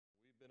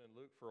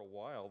Luke for a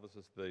while. This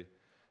is the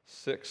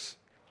sixth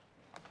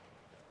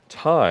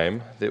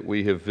time that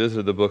we have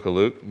visited the book of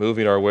Luke,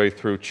 moving our way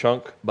through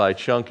chunk by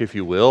chunk, if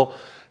you will,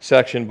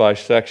 section by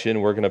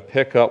section. We're going to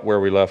pick up where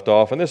we left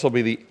off, and this will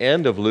be the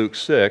end of Luke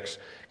 6,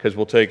 because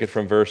we'll take it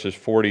from verses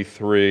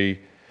 43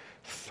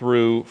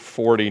 through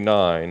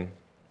 49.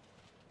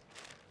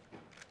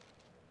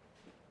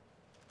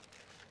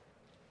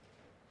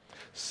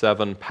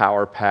 Seven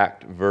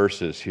power-packed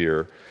verses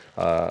here,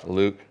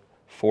 Luke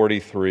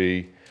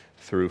 43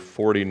 through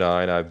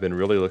 49. I've been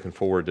really looking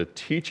forward to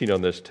teaching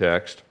on this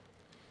text.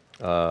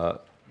 I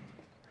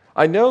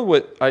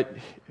know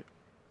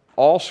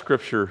all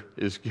Scripture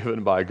is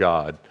given by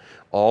God.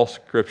 All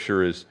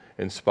Scripture is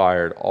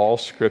inspired. All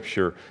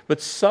Scripture.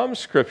 But some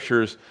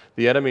Scriptures,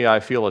 the enemy, I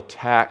feel,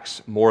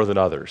 attacks more than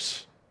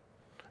others.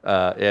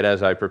 And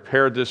as I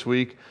prepared this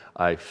week,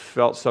 I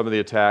felt some of the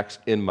attacks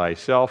in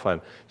myself and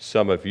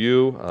some of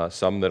you,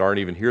 some that aren't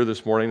even here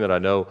this morning that I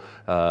know,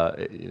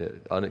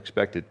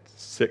 unexpected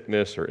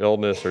sickness or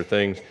illness or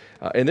things.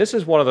 And this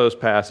is one of those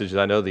passages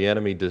I know the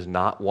enemy does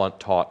not want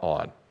taught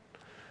on.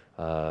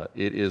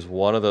 It is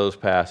one of those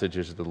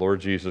passages that the Lord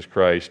Jesus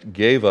Christ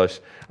gave us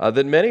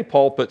that many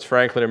pulpits,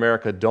 frankly, in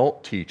America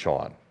don't teach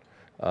on.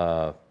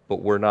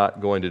 But we're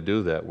not going to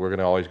do that. We're going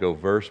to always go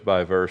verse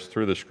by verse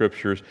through the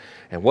Scriptures.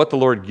 And what the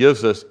Lord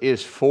gives us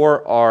is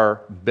for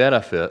our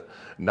benefit,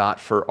 not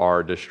for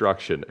our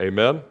destruction.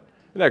 Amen?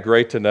 Isn't that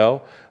great to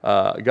know?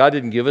 God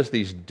didn't give us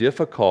these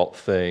difficult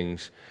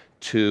things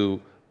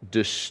to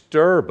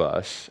disturb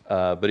us,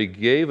 but He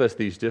gave us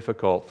these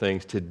difficult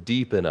things to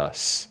deepen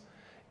us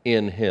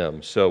in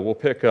Him. So we'll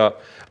pick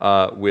up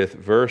with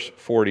verse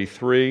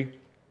 43.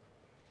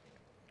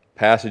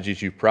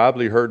 Passages you've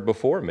probably heard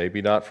before,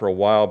 maybe not for a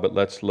while, but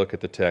let's look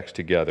at the text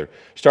together.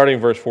 Starting in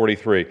verse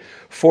 43.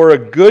 For a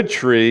good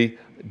tree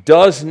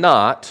does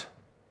not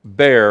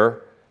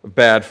bear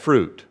bad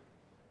fruit,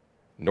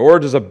 nor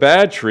does a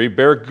bad tree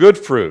bear good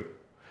fruit.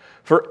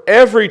 For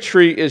every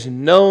tree is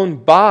known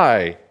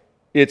by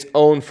its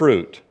own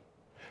fruit.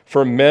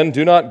 For men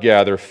do not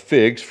gather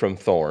figs from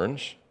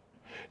thorns,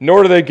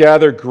 nor do they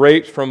gather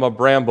grapes from a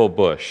bramble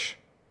bush.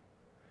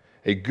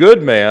 A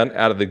good man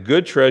out of the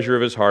good treasure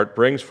of his heart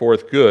brings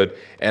forth good,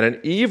 and an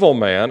evil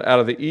man out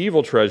of the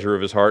evil treasure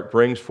of his heart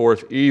brings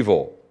forth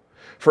evil.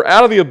 For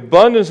out of the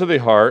abundance of the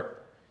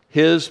heart,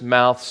 his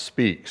mouth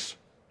speaks,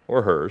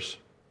 or hers.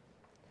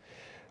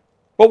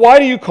 But why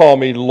do you call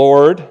me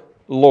Lord,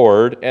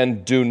 Lord,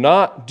 and do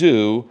not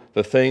do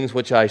the things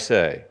which I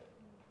say?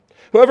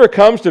 Whoever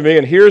comes to me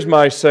and hears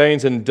my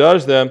sayings and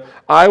does them,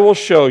 I will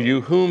show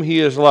you whom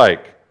he is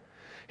like.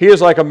 He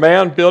is like a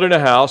man building a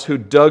house who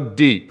dug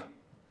deep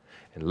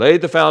and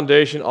laid the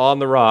foundation on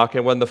the rock,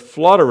 and when the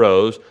flood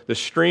arose, the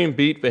stream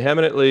beat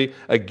vehemently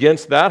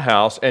against that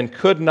house and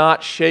could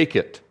not shake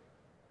it,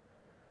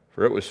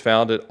 for it was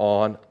founded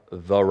on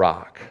the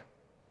rock.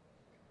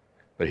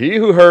 But he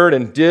who heard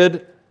and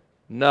did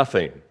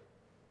nothing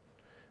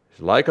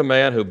is like a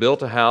man who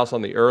built a house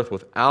on the earth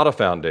without a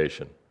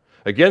foundation,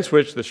 against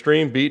which the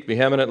stream beat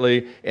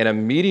vehemently, and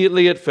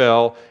immediately it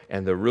fell,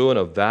 and the ruin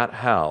of that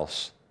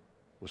house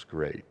was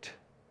great.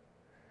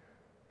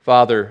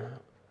 Father,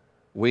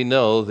 we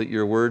know that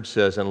your word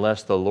says,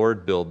 unless the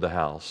Lord build the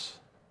house,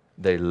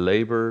 they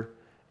labor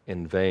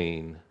in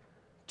vain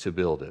to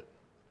build it.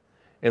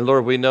 And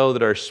Lord, we know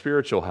that our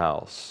spiritual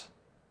house,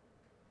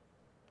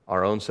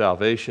 our own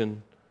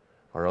salvation,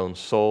 our own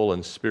soul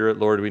and spirit,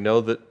 Lord, we know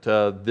that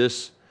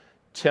this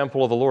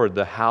temple of the Lord,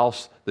 the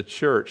house, the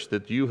church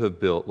that you have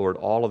built, Lord,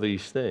 all of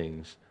these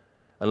things,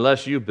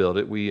 unless you build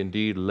it, we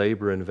indeed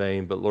labor in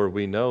vain. But Lord,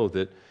 we know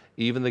that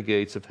even the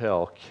gates of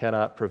hell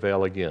cannot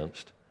prevail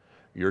against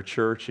your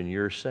church and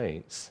your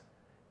saints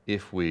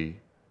if we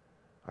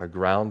are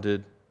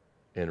grounded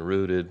and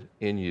rooted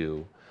in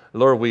you.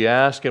 Lord, we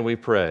ask and we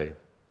pray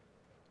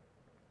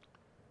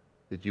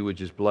that you would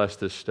just bless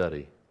this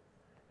study.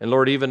 And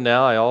Lord, even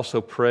now I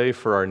also pray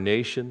for our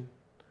nation.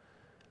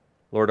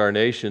 Lord, our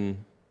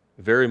nation,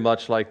 very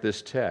much like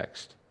this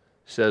text,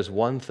 says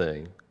one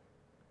thing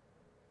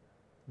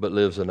but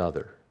lives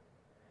another.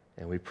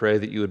 And we pray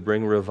that you would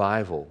bring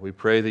revival. We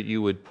pray that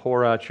you would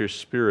pour out your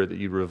Spirit, that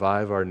you'd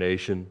revive our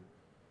nation.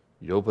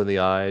 You open the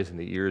eyes and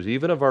the ears,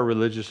 even of our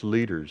religious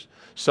leaders,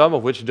 some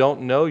of which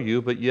don't know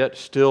you, but yet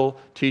still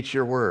teach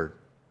your word.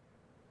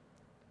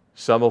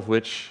 Some of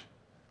which,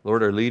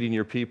 Lord, are leading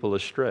your people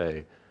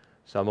astray.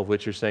 Some of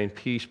which are saying,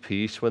 peace,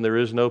 peace, when there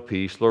is no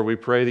peace. Lord, we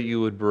pray that you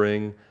would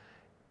bring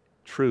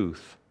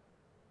truth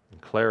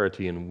and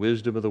clarity and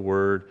wisdom of the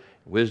word,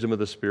 wisdom of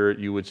the Spirit.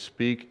 You would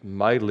speak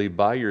mightily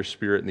by your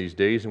Spirit in these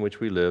days in which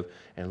we live.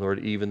 And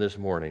Lord, even this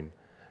morning,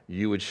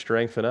 you would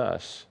strengthen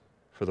us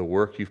for the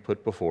work you've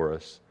put before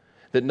us.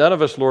 That none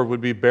of us, Lord, would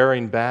be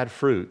bearing bad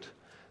fruit,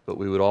 but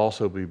we would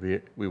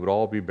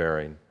all be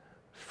bearing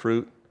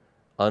fruit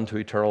unto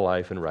eternal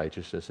life and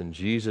righteousness. In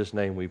Jesus'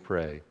 name we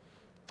pray.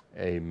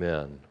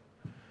 Amen.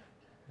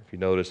 If you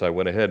notice, I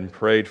went ahead and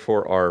prayed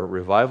for our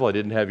revival. I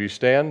didn't have you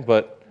stand,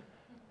 but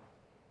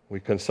we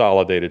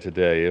consolidated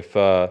today. If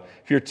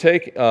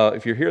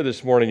you're here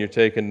this morning, you're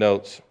taking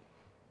notes,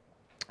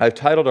 I've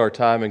titled our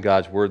time in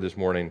God's Word this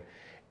morning,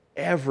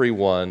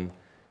 Everyone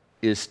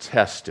is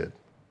Tested.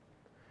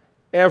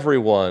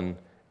 Everyone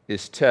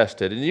is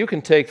tested. And you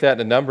can take that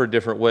in a number of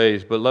different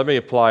ways, but let me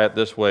apply it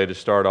this way to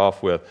start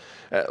off with.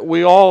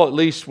 We all at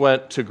least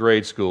went to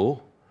grade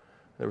school.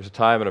 There was a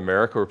time in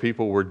America where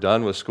people were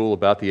done with school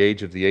about the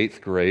age of the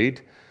 8th grade.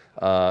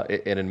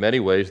 And in many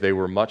ways, they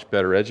were much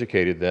better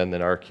educated then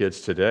than our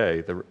kids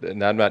today.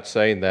 And I'm not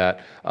saying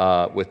that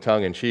with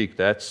tongue-in-cheek.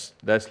 That's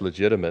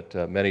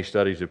legitimate. Many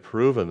studies have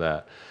proven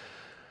that.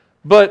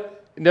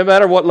 But no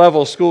matter what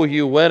level of school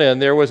you went in,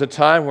 there was a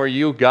time where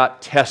you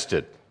got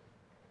tested.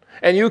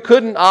 And you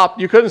couldn't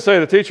say to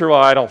the teacher,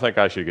 well, I don't think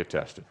I should get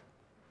tested.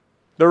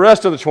 The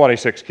rest of the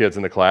 26 kids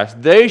in the class,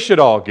 they should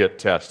all get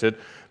tested,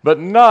 but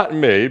not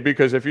me,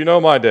 because if you know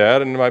my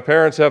dad and my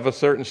parents have a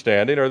certain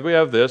standing, or we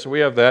have this, or we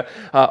have that,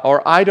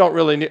 or I don't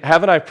really need,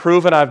 haven't I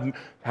proven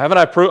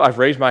I've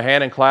raised my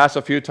hand in class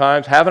a few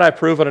times, haven't I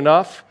proven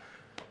enough?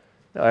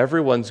 No,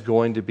 everyone's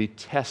going to be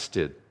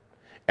tested.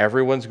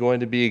 Everyone's going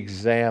to be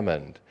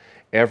examined.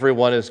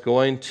 Everyone is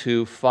going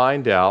to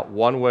find out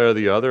one way or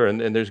the other,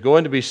 and there's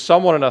going to be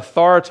someone in an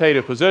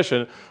authoritative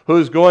position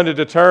who's going to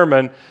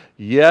determine,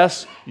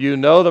 yes, you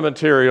know the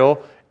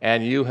material,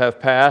 and you have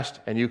passed,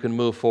 and you can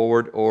move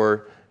forward,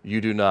 or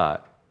you do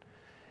not.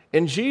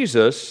 And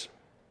Jesus,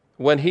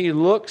 when he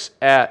looks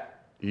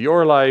at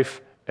your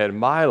life and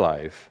my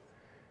life,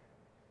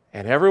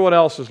 and everyone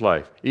else's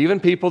life, even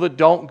people that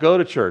don't go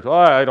to church. Oh,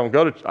 I don't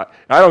go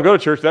to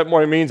church. That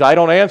more means I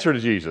don't answer to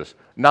Jesus.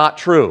 Not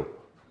true.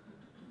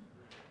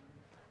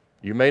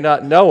 You may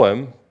not know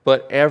him,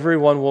 but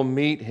everyone will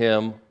meet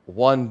him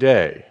one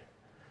day.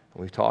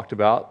 We've talked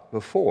about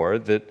before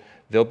that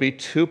there'll be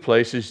two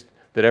places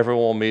that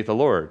everyone will meet the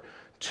Lord.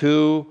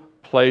 Two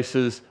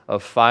places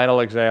of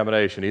final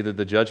examination, either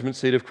the judgment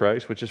seat of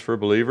Christ, which is for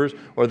believers,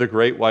 or the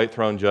great white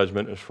throne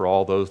judgment is for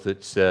all those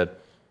that said,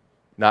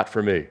 not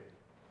for me.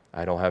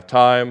 I don't have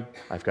time.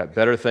 I've got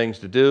better things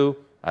to do.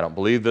 I don't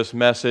believe this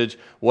message.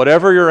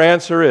 Whatever your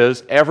answer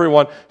is,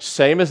 everyone,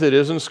 same as it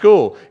is in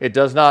school. It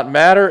does not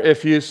matter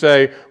if you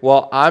say,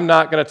 well, I'm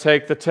not going to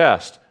take the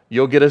test.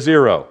 You'll get a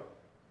 0.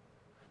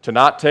 To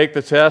not take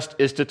the test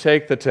is to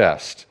take the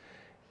test.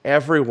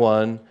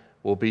 Everyone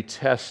will be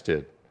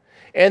tested.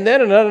 And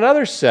then in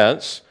another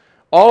sense,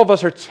 all of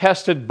us are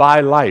tested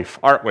by life,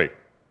 aren't we?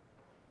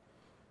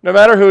 No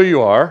matter who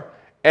you are,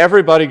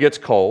 everybody gets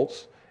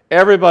colds,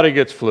 everybody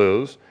gets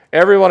flus,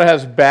 everyone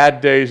has bad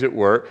days at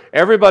work.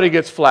 Everybody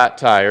gets flat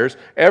tires.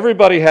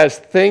 Everybody has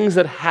things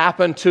that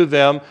happen to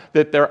them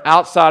that they're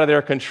outside of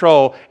their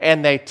control,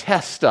 and they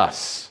test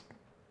us.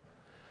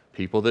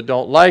 People that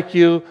don't like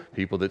you,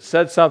 people that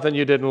said something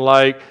you didn't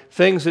like,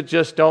 things that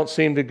just don't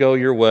seem to go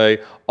your way.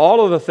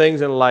 All of the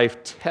things in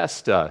life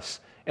test us,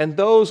 and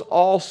those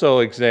also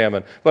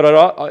examine.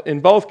 But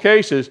in both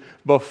cases,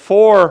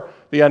 before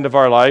the end of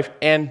our life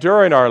and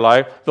during our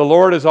life, the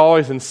Lord is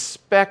always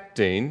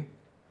inspecting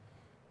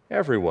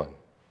everyone,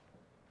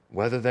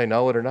 whether they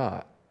know it or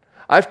not.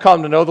 I've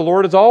come to know the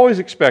Lord is always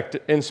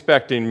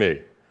inspecting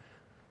me,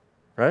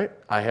 right?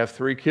 I have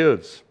 3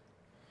 kids.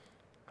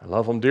 I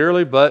love them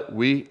dearly, but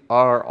we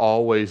are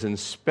always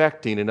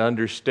inspecting and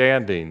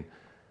understanding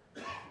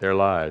their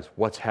lives.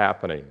 What's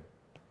happening?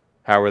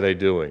 How are they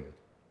doing?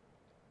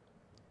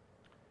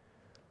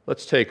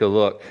 Let's take a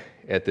look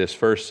at this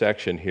first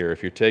section here.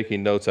 If you're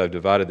taking notes, I've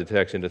divided the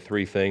text into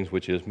 3 things,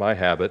 which is my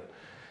habit.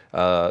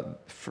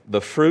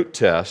 The fruit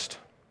test,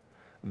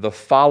 the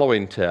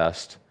following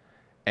test,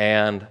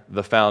 and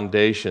the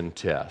foundation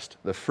test.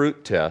 The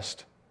fruit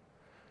test,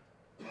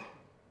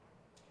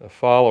 the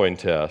following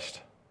test,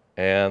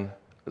 and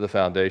the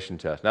foundation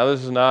test. Now,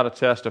 this is not a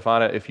test to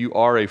find out if you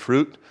are a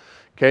fruit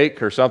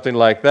cake or something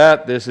like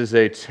that. This is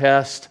a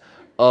test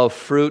of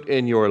fruit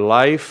in your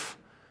life.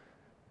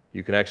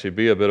 You can actually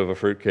be a bit of a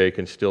fruitcake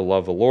and still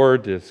love the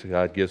Lord.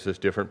 God gives us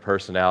different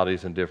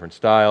personalities and different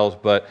styles.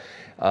 But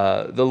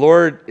the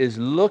Lord is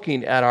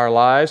looking at our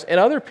lives, and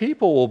other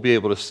people will be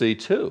able to see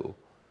too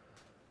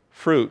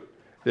fruit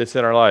that's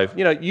in our life.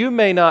 You know, you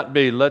may not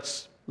be.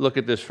 Let's look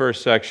at this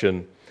first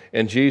section.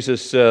 And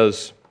Jesus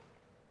says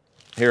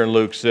here in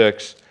Luke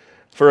 6,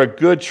 "For a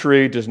good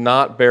tree does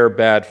not bear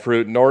bad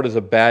fruit, nor does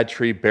a bad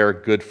tree bear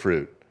good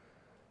fruit."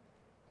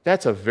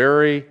 That's a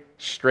very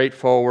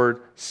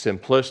straightforward,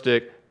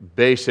 simplistic,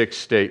 basic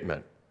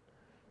statement.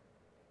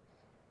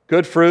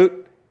 Good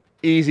fruit,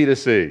 easy to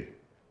see.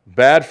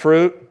 Bad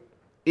fruit,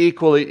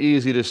 equally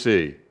easy to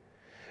see.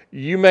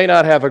 You may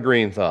not have a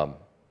green thumb.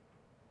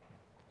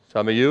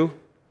 Some of you,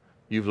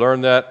 you've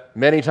learned that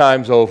many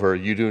times over.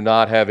 You do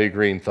not have a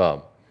green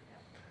thumb.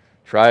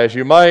 Try as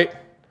you might,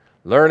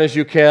 learn as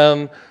you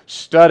can,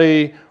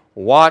 study,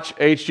 watch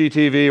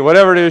HGTV,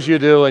 whatever it is you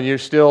do, and you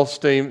still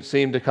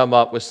seem to come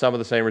up with some of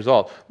the same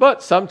results.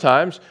 But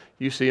sometimes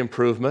you see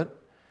improvement.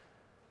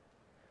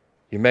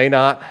 You may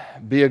not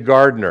be a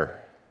gardener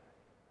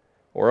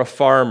or a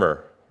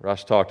farmer.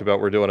 Russ talked about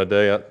we're doing a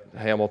day at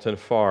Hamilton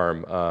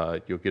Farm.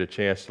 You'll get a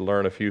chance to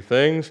learn a few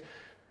things,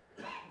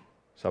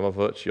 some of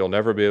which you'll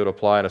never be able to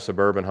apply in a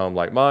suburban home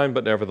like mine,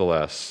 but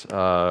nevertheless.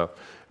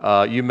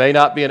 You may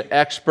not be an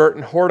expert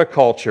in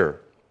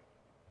horticulture.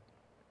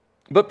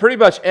 But pretty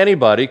much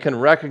anybody can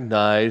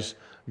recognize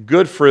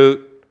good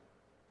fruit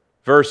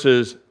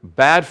versus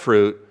bad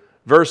fruit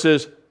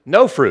versus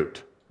no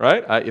fruit,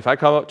 right? If I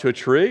come up to a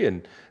tree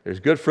and there's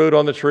good fruit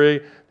on the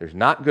tree, there's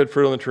not good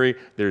fruit on the tree,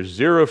 there's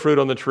zero fruit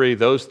on the tree,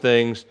 those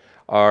things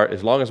are,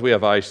 as long as we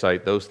have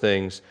eyesight, those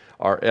things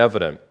are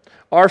evident.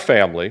 Our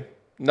family,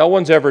 no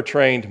one's ever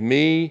trained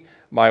me,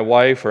 my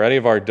wife, or any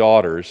of our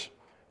daughters.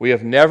 We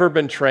have never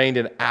been trained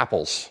in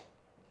apples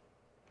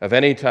of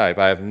any type.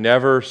 I have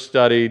never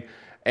studied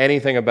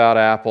anything about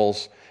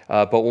apples.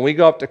 But when we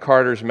go up to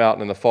Carter's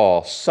Mountain in the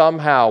fall,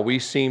 somehow we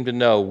seem to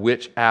know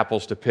which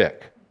apples to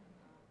pick.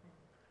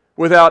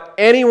 Without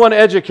anyone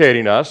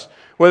educating us,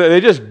 whether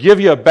they just give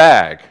you a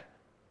bag.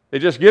 They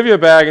just give you a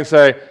bag and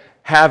say,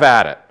 have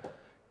at it.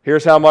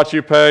 Here's how much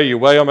you pay. You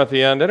weigh them at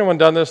the end. Anyone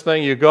done this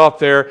thing? You go up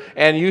there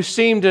and you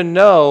seem to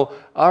know,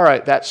 all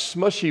right, that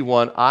smushy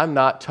one I'm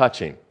not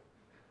touching.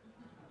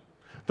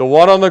 The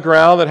one on the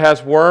ground that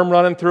has worm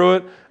running through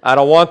it, I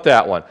don't want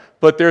that one.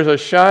 But there's a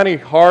shiny,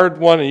 hard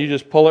one, and you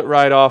just pull it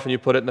right off and you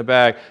put it in the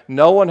bag.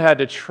 No one had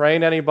to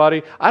train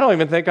anybody. I don't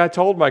even think I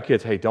told my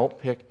kids, hey, don't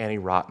pick any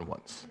rotten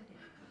ones.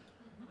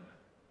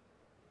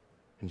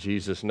 And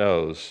Jesus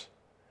knows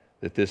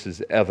that this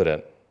is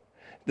evident.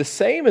 The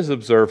same is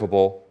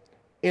observable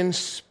in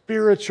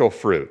spiritual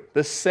fruit.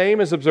 The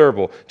same is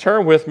observable.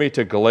 Turn with me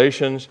to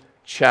Galatians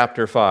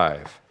chapter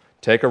 5.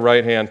 Take a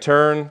right-hand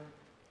turn.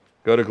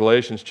 Go to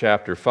Galatians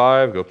chapter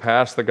 5. Go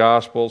past the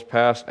Gospels,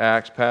 past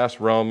Acts, past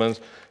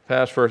Romans,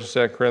 past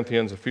 1st and 2nd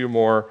Corinthians, a few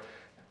more.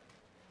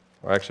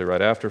 Or actually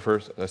right after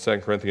 1st and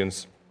 2nd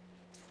Corinthians,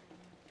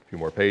 a few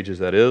more pages,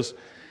 that is.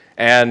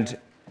 And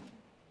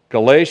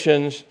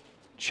Galatians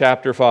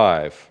chapter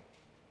 5.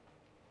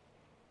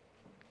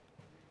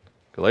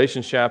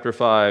 Galatians chapter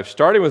 5,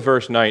 starting with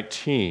verse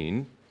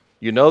 19.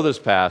 You know this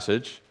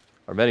passage,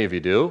 or many of you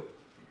do.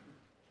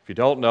 If you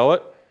don't know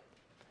it,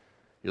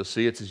 you'll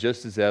see it's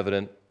just as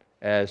evident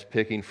as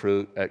picking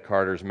fruit at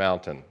Carter's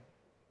Mountain.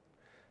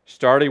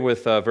 Starting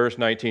with verse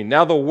 19.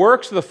 Now the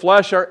works of the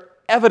flesh are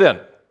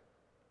evident.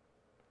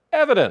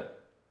 Evident.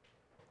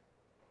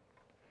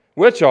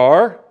 Which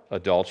are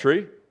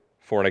adultery,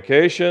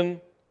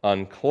 fornication,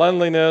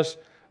 uncleanliness,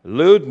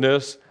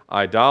 lewdness,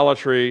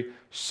 idolatry,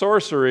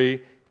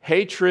 sorcery,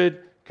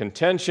 hatred,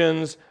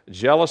 contentions,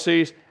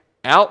 jealousies,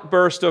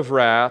 outburst of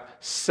wrath,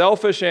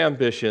 selfish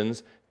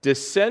ambitions,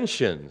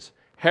 dissensions,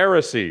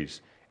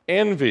 heresies,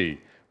 envy,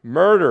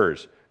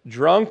 murders,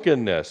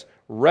 drunkenness,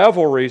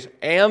 revelries,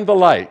 and the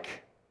like,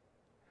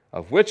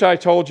 of which I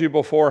told you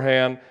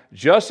beforehand,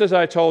 just as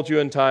I told you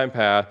in time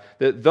past,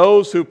 that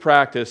those who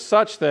practice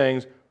such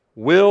things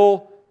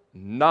will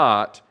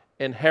not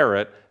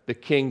inherit the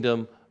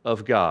kingdom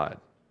of God.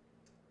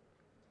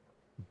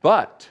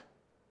 But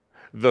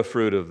the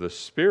fruit of the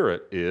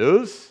Spirit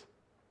is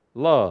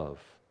love,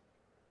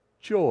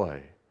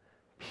 joy,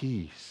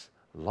 peace,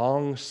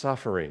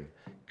 long-suffering,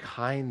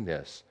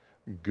 kindness,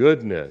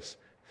 goodness,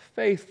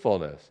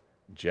 faithfulness,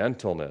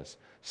 gentleness,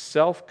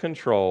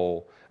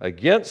 self-control.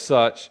 Against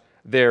such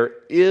there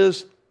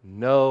is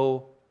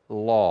no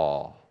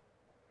law.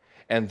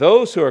 And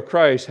those who are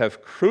Christ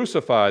have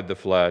crucified the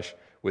flesh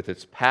with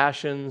its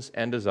passions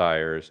and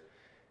desires.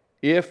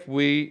 If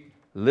we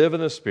live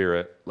in the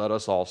Spirit, let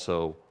us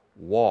also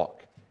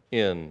walk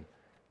in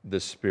the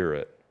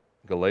Spirit.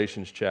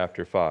 Galatians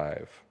chapter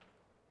 5.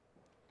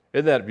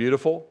 Isn't that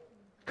beautiful?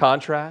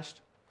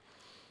 Contrast.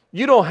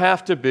 You don't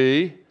have to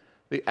be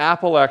the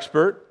apple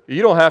expert.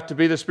 You don't have to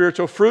be the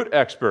spiritual fruit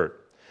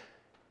expert.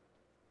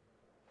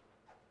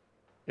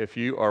 If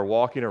you are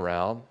walking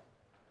around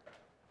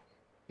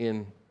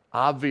in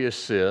obvious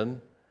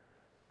sin,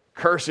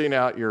 cursing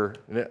out your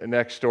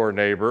next door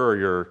neighbor or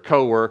your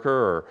coworker,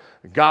 or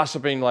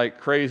gossiping like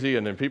crazy,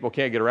 and then people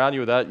can't get around you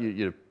without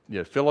you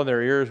filling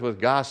their ears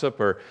with gossip,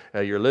 or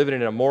you're living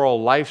in a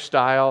immoral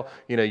lifestyle,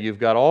 you've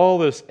got all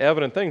this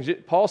evident things.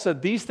 Paul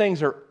said these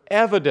things are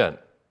evident.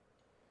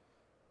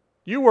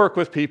 You work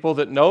with people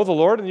that know the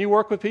Lord, and you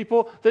work with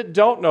people that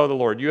don't know the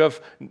Lord. You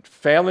have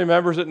family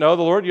members that know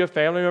the Lord. You have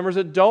family members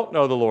that don't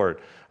know the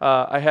Lord.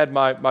 I had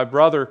my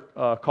brother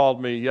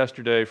called me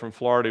yesterday from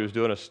Florida. He was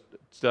doing a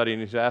study,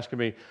 and he's asking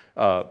me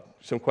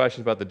some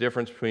questions about the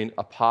difference between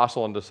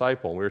apostle and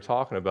disciple. And we were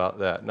talking about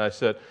that. And I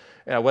said,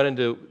 and I went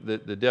into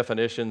the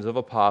definitions of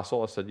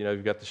apostle. I said,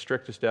 you've got the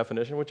strictest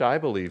definition, which I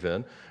believe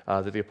in,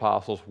 that the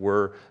apostles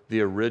were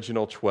the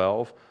original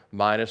 12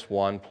 minus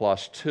 1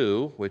 plus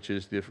 2, which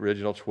is the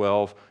original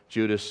 12.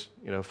 Judas,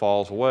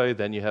 falls away.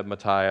 Then you have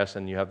Matthias,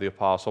 and you have the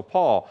apostle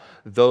Paul.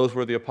 Those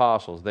were the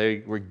apostles. They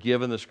were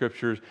given the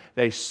scriptures.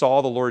 They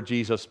saw the Lord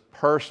Jesus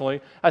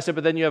personally. I said,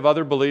 but then you have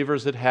other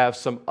believers that have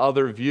some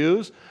other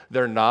views.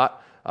 They're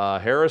not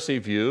heresy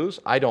views.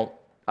 I don't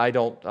I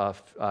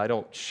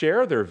don't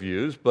share their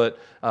views, but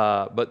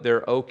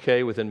they're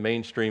okay within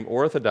mainstream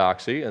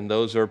orthodoxy, and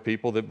those are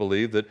people that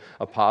believe that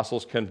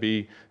apostles can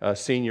be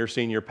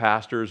senior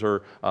pastors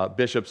or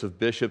bishops of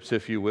bishops,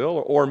 if you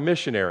will, or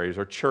missionaries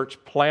or church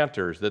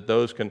planters, that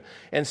those can.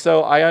 And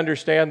so I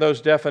understand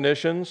those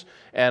definitions,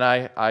 and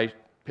I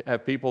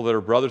have people that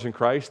are brothers in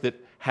Christ that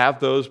have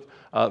those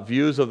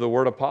views of the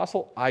word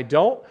apostle. I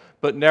don't,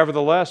 but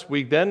nevertheless,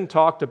 we then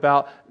talked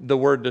about the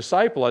word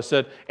disciple. I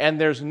said,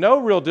 and there's no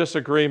real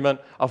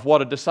disagreement of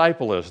what a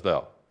disciple is,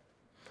 though,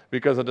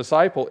 because a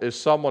disciple is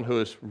someone who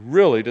has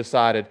really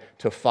decided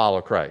to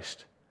follow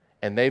Christ,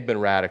 and they've been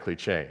radically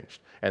changed.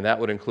 And that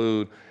would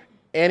include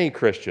any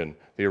Christian,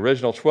 the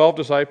original 12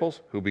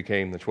 disciples who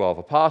became the 12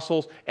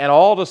 apostles, and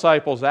all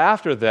disciples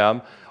after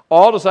them.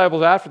 All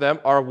disciples after them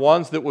are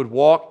ones that would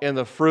walk in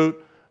the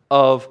fruit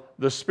of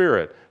the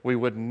Spirit. We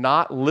would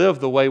not live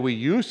the way we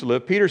used to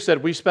live. Peter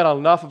said we spent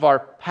enough of our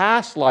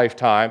past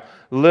lifetime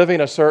living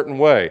a certain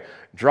way.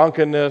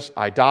 Drunkenness,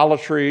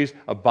 idolatries,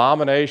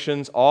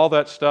 abominations, all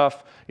that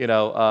stuff. You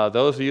know,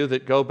 those of you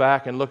that go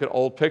back and look at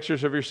old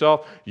pictures of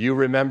yourself, you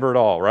remember it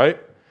all, right?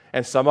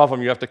 And some of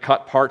them you have to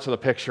cut parts of the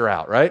picture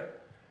out, right?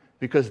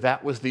 Because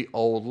that was the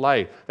old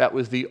life. That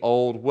was the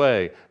old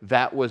way.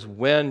 That was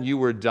when you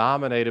were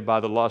dominated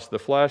by the lust of the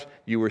flesh.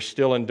 You were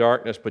still in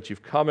darkness, but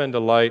you've come into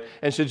light.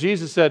 And so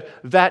Jesus said,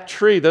 that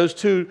tree, those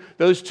two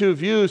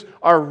views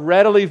are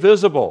readily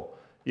visible.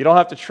 You don't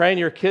have to train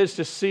your kids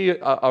to see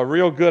a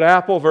real good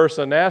apple versus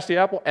a nasty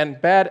apple. And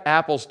bad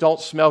apples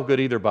don't smell good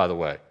either, by the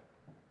way.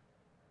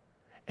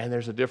 And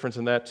there's a difference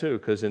in that too,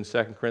 because in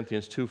 2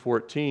 Corinthians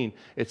 2:14,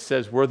 it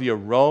says we're the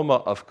aroma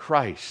of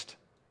Christ.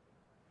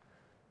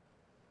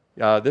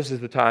 This is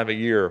the time of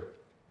year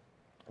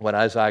when,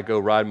 as I go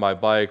ride my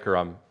bike or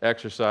I'm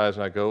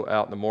exercising, I go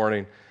out in the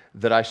morning,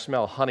 that I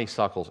smell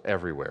honeysuckles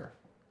everywhere.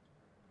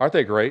 Aren't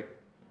they great?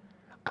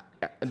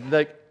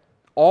 Like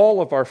all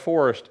of our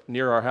forest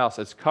near our house,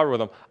 it's covered with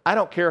them. I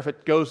don't care if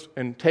it goes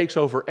and takes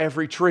over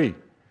every tree.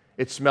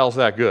 It smells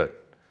that good.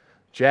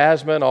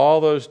 Jasmine, all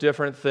those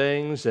different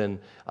things, and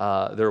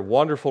they're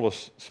wonderful to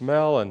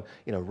smell, and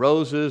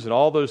roses and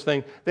all those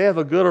things, they have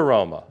a good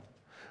aroma.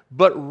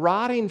 But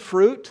rotting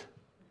fruit.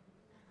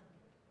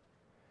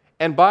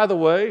 And by the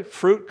way,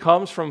 fruit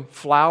comes from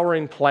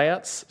flowering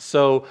plants,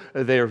 so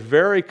they are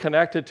very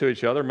connected to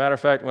each other. Matter of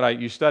fact, when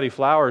you study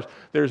flowers,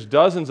 there's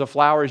dozens of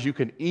flowers you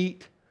can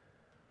eat.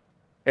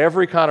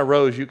 Every kind of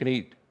rose you can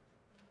eat.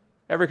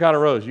 Every kind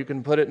of rose. You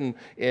can put it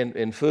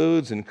in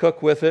foods and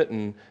cook with it,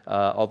 and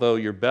although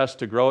you're best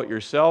to grow it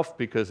yourself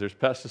because there's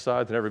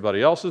pesticides in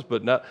everybody else's,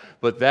 but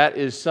that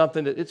is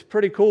something that it's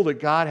pretty cool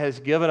that God has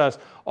given us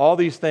all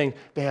these things.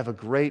 They're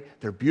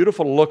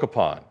beautiful to look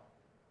upon.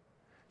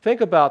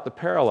 Think about the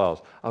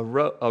parallels. A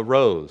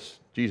rose,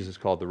 Jesus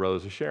called the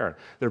rose of Sharon.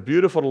 They're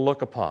beautiful to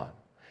look upon.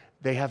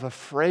 They have a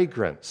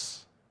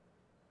fragrance.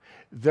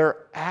 They're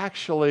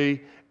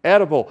actually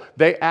edible.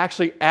 They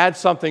actually add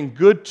something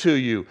good to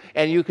you.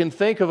 And you can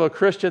think of a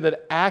Christian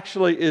that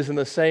actually is in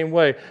the same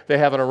way. They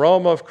have an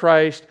aroma of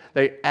Christ.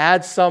 They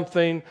add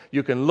something.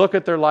 You can look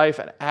at their life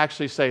and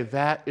actually say,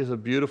 that is a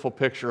beautiful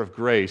picture of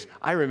grace.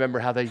 I remember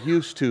how they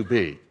used to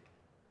be.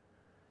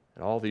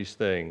 And all these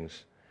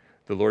things,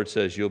 the Lord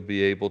says you'll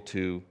be able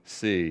to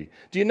see.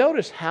 Do you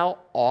notice how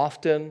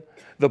often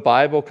the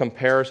Bible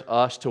compares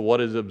us to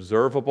what is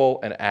observable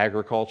in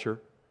agriculture?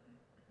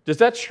 Does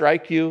that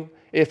strike you?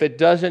 If it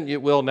doesn't,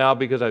 it will now,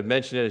 because I've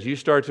mentioned it. As you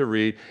start to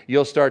read,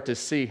 you'll start to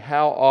see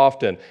how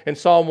often. In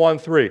Psalm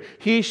 1:3,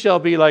 he shall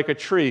be like a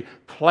tree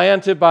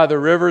planted by the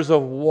rivers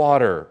of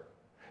water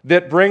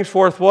that brings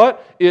forth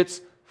what?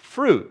 Its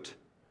fruit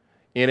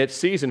in its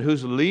season,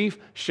 whose leaf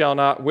shall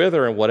not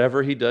wither, and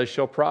whatever he does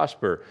shall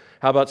prosper.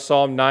 How about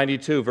Psalm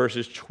 92,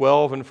 verses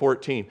 12 and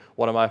 14?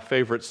 One of my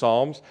favorite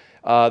Psalms.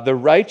 The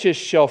righteous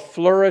shall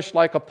flourish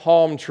like a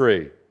palm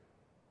tree.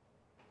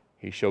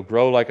 He shall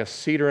grow like a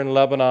cedar in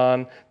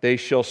Lebanon. They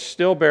shall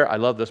still bear, I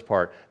love this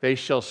part, they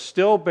shall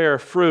still bear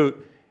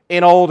fruit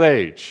in old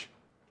age.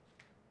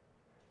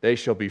 They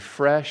shall be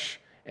fresh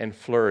and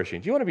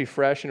flourishing. Do you want to be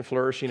fresh and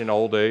flourishing in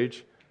old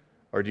age?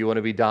 Or do you want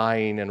to be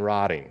dying and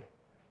rotting?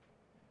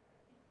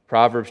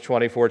 Proverbs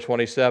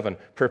 24:27,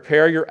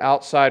 prepare your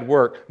outside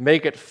work.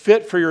 Make it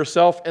fit for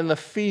yourself in the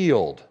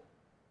field.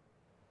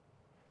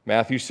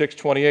 Matthew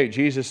 6:28,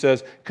 Jesus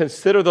says,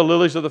 consider the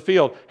lilies of the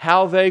field,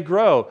 how they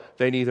grow.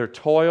 They neither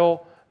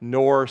toil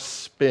nor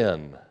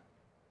spin.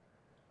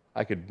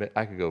 I could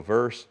go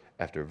verse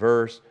after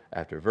verse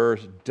after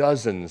verse,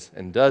 dozens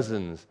and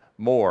dozens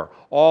more,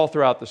 all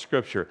throughout the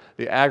Scripture,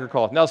 the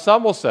agriculture. Now,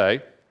 some will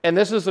say, and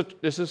this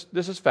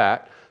is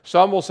fact,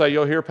 some will say,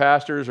 you'll hear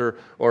pastors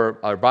or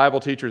Bible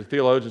teachers,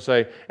 theologians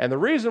say, and the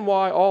reason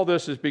why all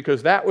this is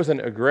because that was an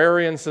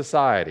agrarian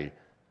society.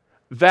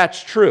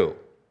 That's true.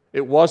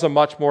 It was a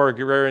much more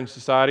agrarian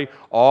society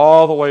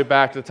all the way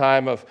back to the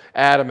time of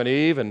Adam and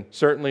Eve, and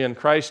certainly in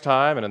Christ's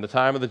time and in the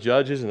time of the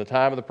judges and the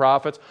time of the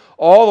prophets.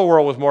 All the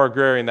world was more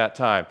agrarian that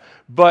time.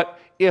 But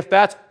if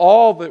that's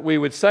all that we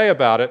would say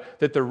about it,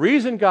 that the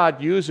reason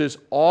God uses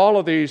all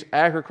of these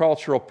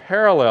agricultural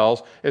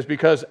parallels is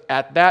because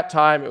at that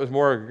time it was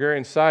more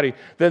agrarian society,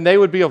 then they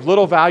would be of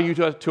little value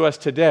to us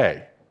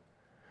today.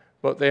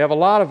 But they have a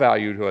lot of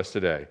value to us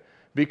today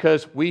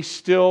because we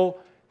still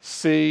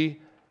see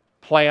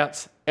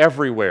plants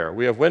everywhere.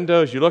 We have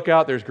windows, you look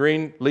out, there's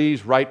green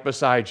leaves right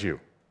beside you.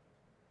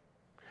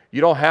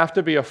 You don't have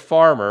to be a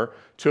farmer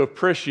to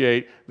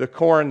appreciate the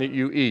corn that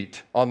you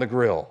eat on the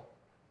grill.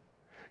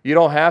 You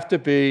don't have to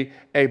be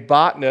a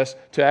botanist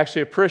to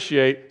actually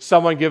appreciate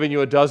someone giving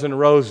you a dozen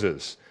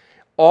roses.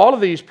 All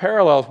of these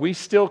parallels, we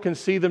still can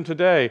see them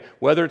today,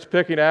 whether it's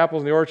picking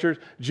apples in the orchards.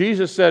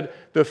 Jesus said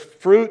the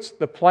fruits,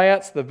 the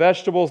plants, the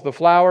vegetables, the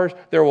flowers,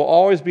 there will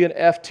always be an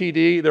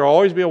FTD. There will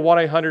always be a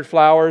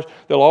 1-800-Flowers.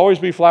 There will always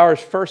be flowers.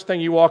 First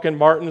thing you walk in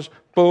Martin's,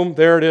 boom,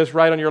 there it is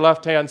right on your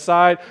left-hand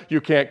side.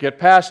 You can't get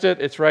past it.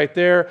 It's right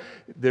there.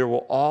 There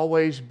will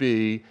always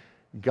be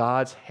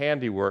God's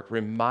handiwork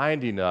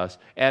reminding us.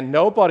 And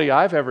nobody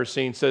I've ever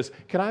seen says,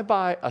 can I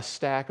buy a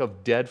stack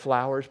of dead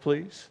flowers,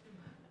 please?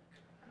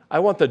 I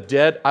want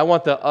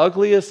the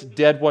ugliest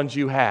dead ones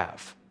you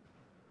have.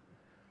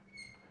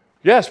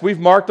 Yes, we've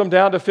marked them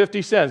down to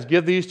 50 cents.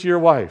 Give these to your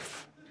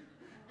wife.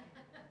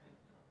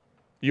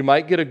 You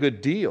might get a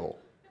good deal.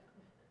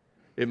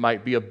 It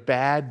might be a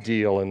bad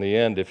deal in the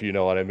end, if you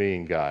know what I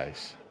mean,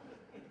 guys.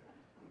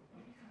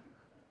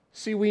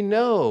 See, we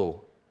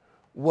know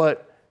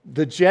what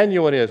the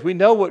genuine is. We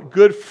know what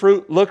good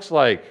fruit looks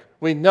like.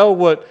 We know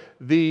what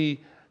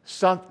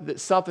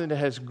something that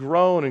has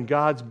grown and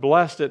God's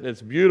blessed it and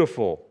it's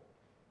beautiful.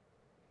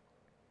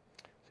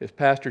 As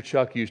Pastor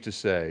Chuck used to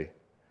say,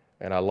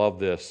 and I love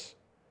this,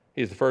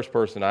 he's the first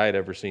person I had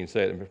ever seen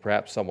say it, and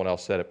perhaps someone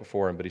else said it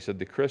before him, but he said,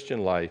 the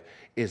Christian life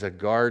is a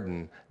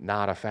garden,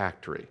 not a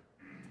factory.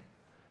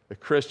 The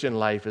Christian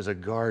life is a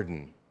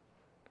garden.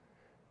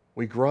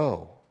 We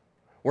grow.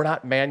 We're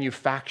not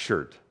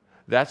manufactured.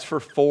 That's for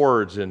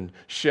Fords and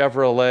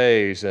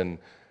Chevrolets and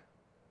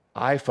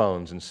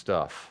iPhones and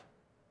stuff.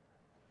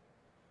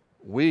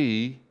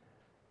 We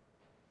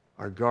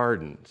are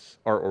gardens,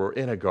 or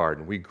in a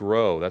garden. We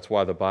grow. That's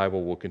why the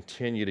Bible will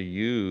continue to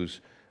use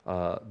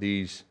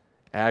these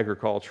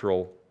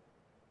agricultural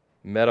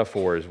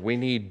metaphors. We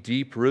need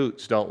deep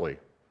roots, don't we?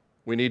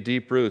 We need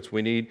deep roots.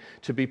 We need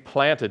to be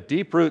planted.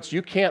 Deep roots,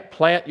 you can't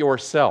plant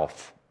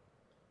yourself.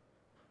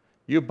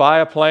 You buy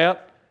a plant,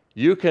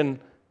 you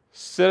can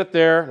sit it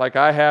there like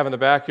I have in the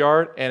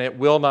backyard, and it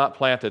will not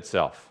plant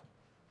itself.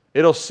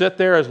 It'll sit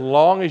there as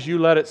long as you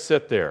let it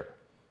sit there.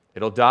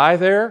 It'll die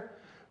there,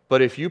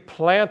 but if you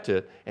plant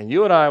it, and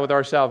you and I with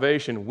our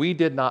salvation, we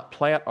did not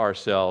plant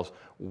ourselves,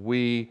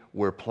 we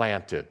were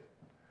planted.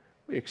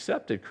 We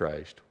accepted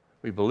Christ.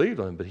 We believed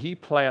in Him, but He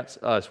plants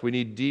us. We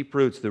need deep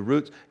roots. The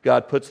roots,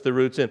 God puts the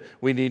roots in.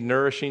 We need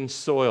nourishing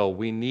soil.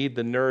 We need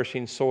the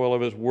nourishing soil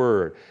of His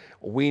Word.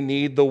 We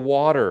need the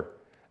water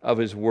of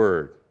His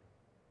Word,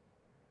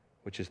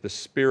 which is the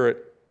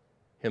Spirit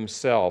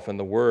Himself and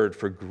the Word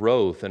for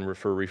growth and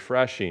for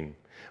refreshing.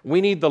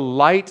 We need the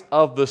light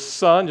of the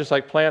sun, just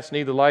like plants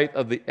need the light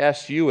of the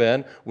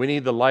S-U-N. We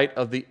need the light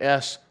of the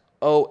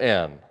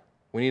S-O-N.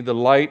 We need the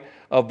light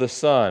of the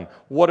sun.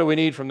 What do we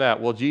need from that?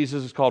 Well,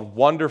 Jesus is called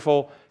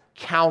Wonderful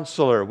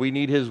Counselor. We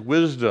need His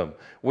wisdom.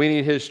 We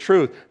need His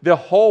truth. The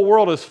whole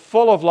world is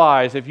full of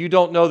lies. If you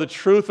don't know the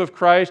truth of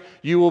Christ,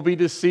 you will be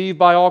deceived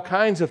by all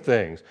kinds of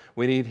things.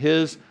 We need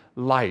His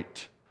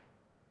light.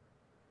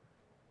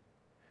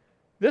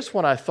 This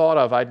one I thought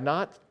of, I'd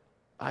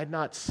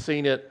not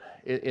seen it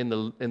in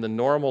the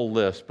normal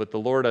list, but the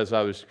Lord, as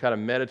I was kind of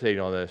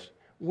meditating on this,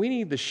 we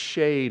need the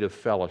shade of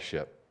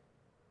fellowship.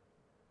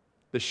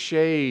 The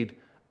shade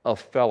of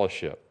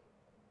fellowship.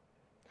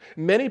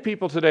 Many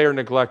people today are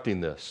neglecting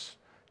this.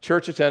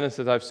 Church attendance,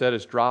 as I've said,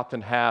 has dropped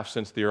in half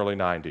since the early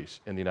 90s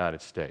in the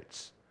United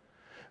States.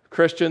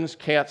 Christians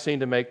can't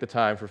seem to make the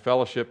time for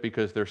fellowship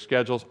because their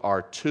schedules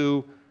are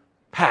too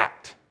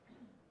packed.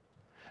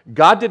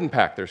 God didn't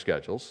pack their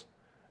schedules.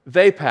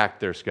 They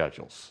packed their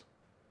schedules.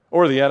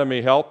 Or the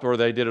enemy helped, or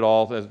they did it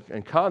all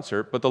in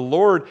concert. But the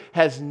Lord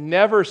has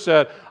never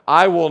said,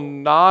 I will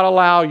not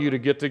allow you to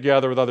get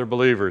together with other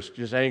believers. It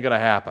just ain't going to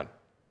happen.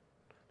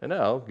 And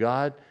no,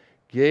 God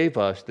gave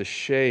us the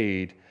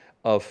shade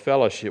of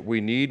fellowship. We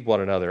need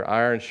one another.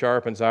 Iron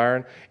sharpens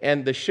iron.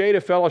 And the shade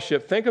of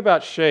fellowship, think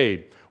about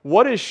shade.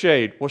 What is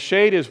shade? Well,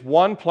 shade is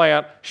one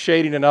plant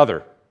shading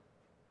another.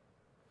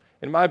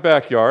 In my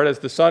backyard, as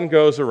the sun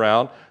goes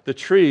around, the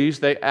trees,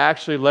 they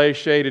actually lay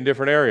shade in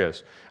different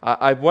areas.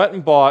 I went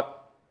and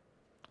bought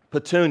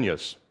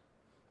petunias.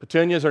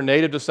 Petunias are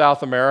native to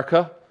South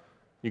America.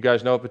 You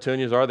guys know what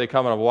petunias are. They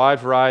come in a wide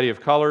variety of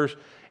colors,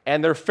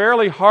 and they're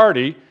fairly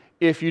hardy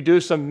if you do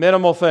some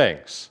minimal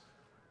things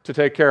to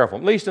take care of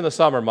them, at least in the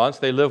summer months.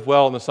 They live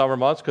well in the summer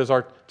months because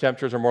our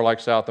temperatures are more like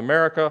South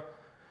America.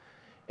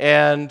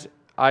 And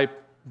I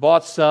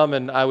bought some,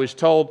 and I was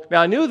told,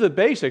 now I knew the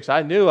basics.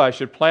 I knew I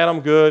should plant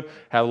them good,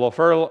 have a little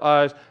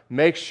fertilized,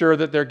 make sure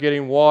that they're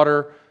getting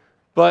water.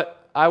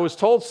 But I was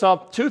told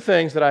two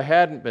things that I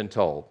hadn't been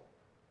told.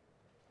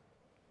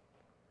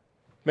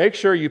 make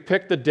sure you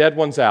pick the dead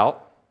ones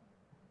out,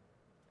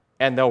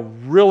 and they'll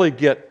really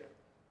get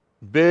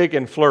big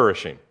and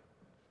flourishing.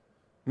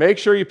 Make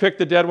sure you pick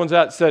the dead ones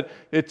out. It said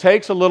it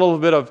takes a little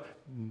bit of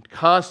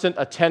constant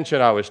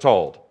attention, I was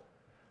told.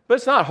 But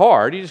it's not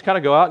hard. You just kind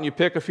of go out and you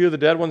pick a few of the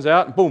dead ones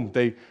out, and boom,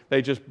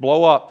 they just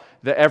blow up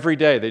every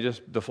day.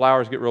 The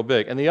flowers get real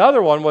big. And the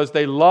other one was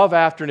they love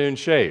afternoon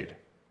shade,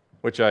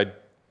 which I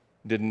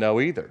didn't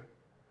know either.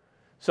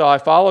 So I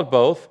followed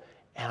both,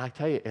 and I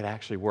tell you, it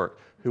actually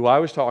worked. Who I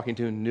was talking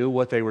to knew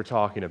what they were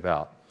talking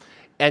about.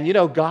 And you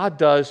know, God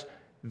does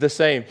the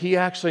same. He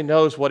actually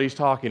knows what He's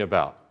talking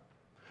about.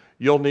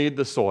 You'll need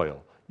the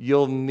soil.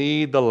 You'll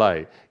need the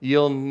light.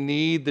 You'll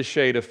need the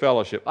shade of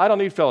fellowship. I don't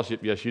need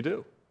fellowship. Yes, you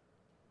do.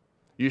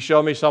 You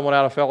show me someone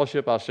out of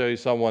fellowship, I'll show you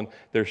someone,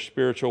 their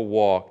spiritual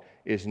walk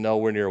is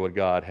nowhere near what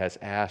God has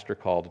asked or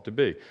called it to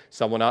be.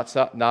 Someone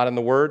not in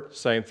the Word,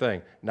 same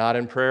thing. Not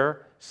in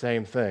prayer,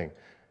 same thing.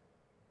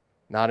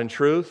 Not in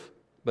truth,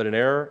 but in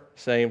error,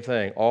 same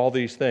thing. All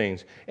these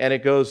things. And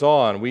it goes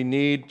on. We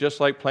need, just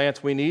like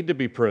plants, we need to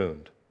be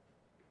pruned.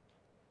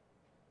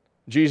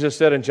 Jesus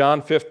said in John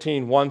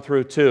 15, 1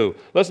 through 2,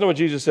 listen to what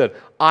Jesus said.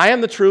 I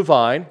am the true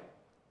vine,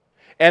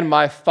 and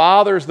my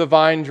Father's the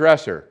vine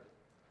dresser.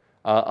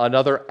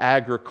 Another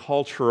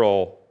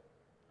agricultural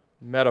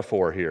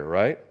metaphor here,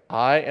 right?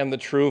 I am the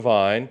true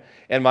vine,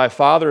 and my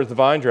Father is the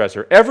vine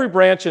dresser. Every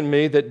branch in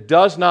me that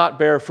does not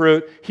bear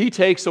fruit, He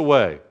takes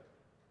away.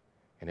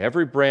 And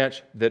every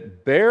branch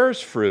that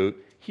bears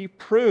fruit, He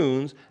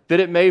prunes that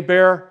it may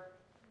bear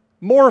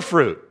more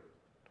fruit.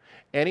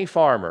 Any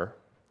farmer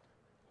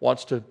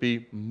wants to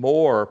be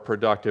more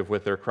productive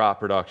with their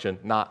crop production,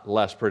 not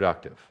less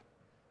productive.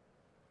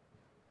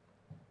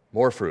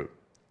 More fruit.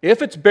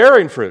 If it's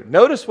bearing fruit,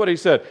 notice what He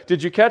said.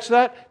 Did you catch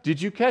that?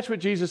 Did you catch what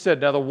Jesus said?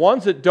 Now, the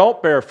ones that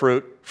don't bear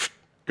fruit,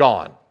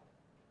 gone.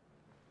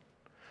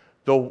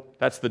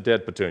 That's the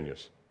dead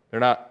petunias.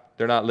 They're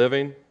not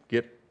living.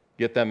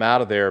 Get them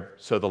out of there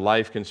so the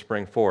life can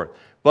spring forth.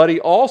 But He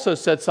also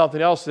said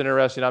something else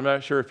interesting. I'm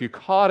not sure if you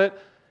caught it,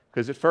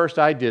 because at first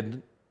I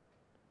didn't.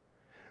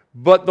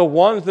 But the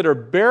ones that are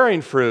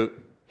bearing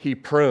fruit, He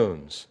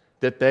prunes,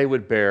 that they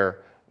would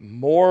bear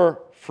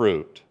more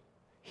fruit.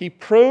 He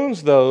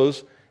prunes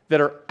those that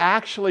are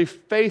actually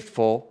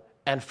faithful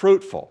and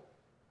fruitful.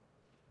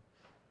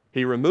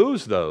 He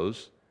removes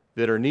those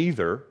that are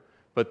neither,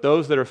 but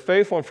those that are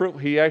faithful and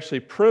fruitful, He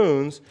actually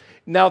prunes.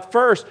 Now,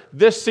 first,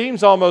 this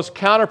seems almost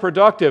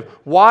counterproductive.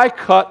 Why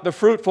cut the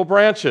fruitful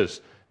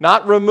branches?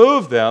 Not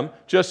remove them,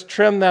 just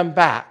trim them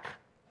back.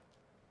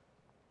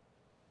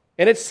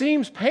 And it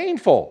seems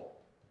painful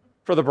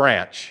for the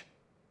branch.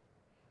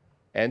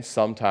 And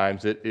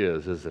sometimes it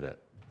is, isn't it?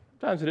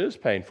 Sometimes it is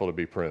painful to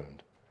be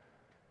pruned.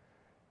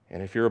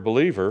 And if you're a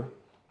believer,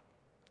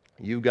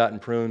 you've gotten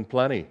pruned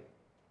plenty.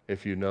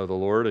 If you know the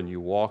Lord and you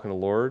walk in the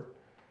Lord,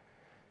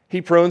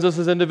 He prunes us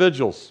as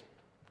individuals.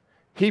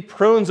 He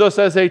prunes us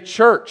as a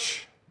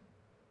church.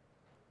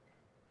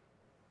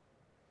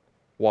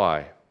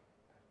 Why?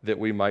 That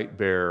we might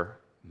bear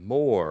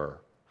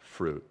more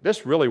fruit.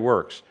 This really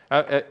works.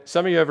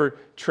 Some of you ever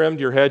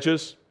trimmed your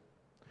hedges?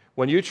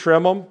 When you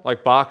trim them,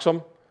 like box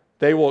them,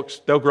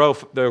 they'll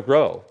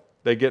grow.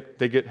 They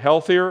get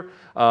healthier.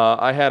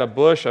 I had a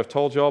bush. I've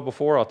told you all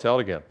before. I'll tell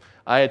it again.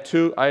 I had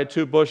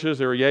two bushes.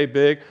 They were yay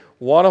big.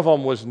 One of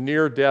them was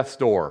near death's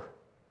door.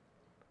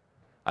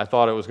 I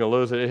thought it was going to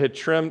lose it. It had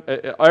trimmed.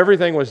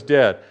 Everything was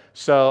dead.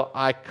 So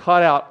I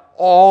cut out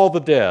all the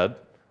dead,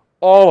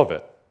 all of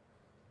it.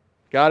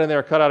 Got in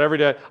there, cut out every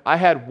dead. I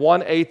had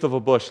 1/8 of a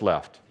bush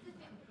left,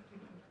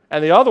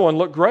 and the other one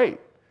looked great.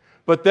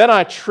 But then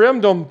I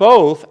trimmed them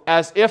both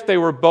as if they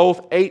were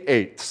both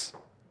 8/8.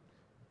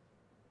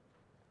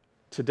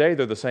 Today,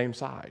 they're the same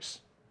size.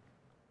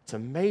 It's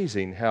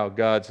amazing how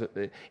God's...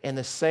 And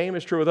the same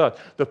is true with us.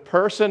 The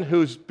person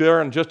who's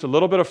bearing just a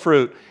little bit of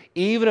fruit,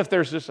 even if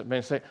there's just...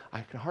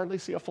 I can hardly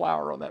see a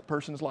flower on that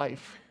person's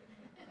life.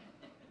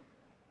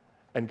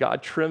 And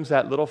God trims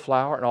that little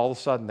flower, and all of a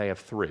sudden they have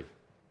 3.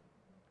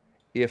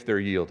 If they're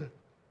yielded.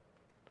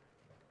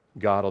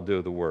 God will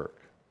do the work.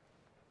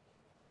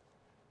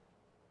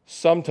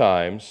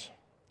 Sometimes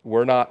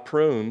we're not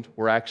pruned,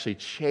 we're actually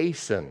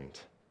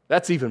chastened.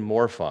 That's even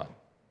more fun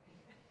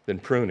than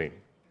pruning.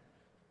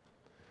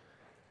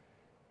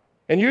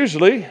 And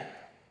usually,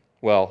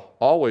 well,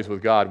 always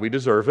with God, we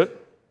deserve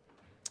it,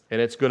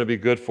 and it's going to be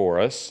good for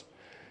us.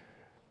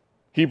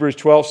 Hebrews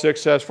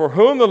 12:6 says, "For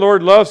whom the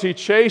Lord loves, He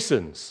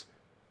chastens,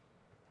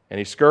 and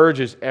He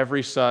scourges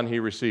every son He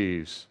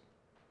receives."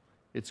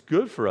 It's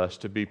good for us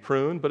to be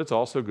pruned, but it's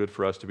also good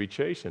for us to be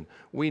chastened.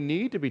 We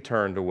need to be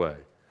turned away.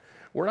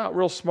 We're not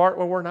real smart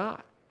when we're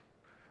not.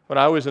 When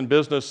I was in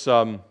business,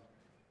 one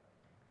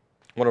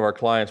of our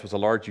clients was a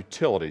large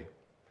utility,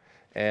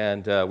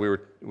 and we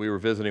were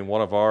visiting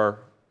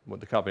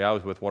the company I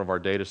was with, one of our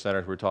data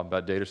centers. We were talking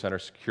about data center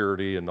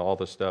security and all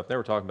this stuff. They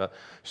were talking about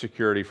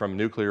security from a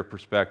nuclear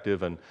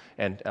perspective and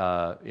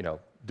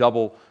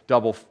double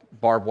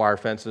barbed wire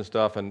fence and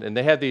stuff. And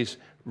they had these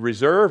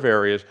reserve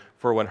areas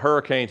for when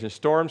hurricanes and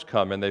storms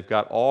come in. They've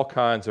got all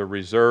kinds of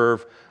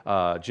reserve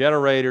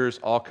generators,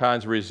 all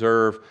kinds of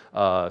reserve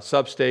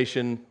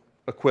substation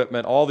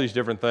equipment, all these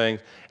different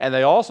things. And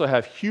they also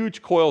have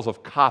huge coils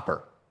of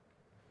copper.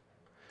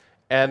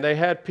 And they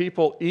had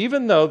people,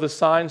 even though the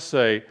signs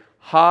say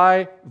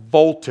high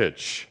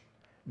voltage,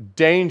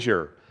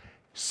 danger,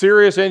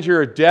 serious injury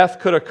or death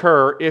could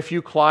occur if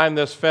you climb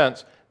this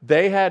fence,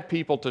 they had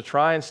people to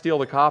try and steal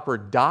the copper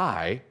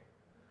die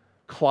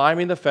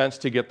climbing the fence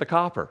to get the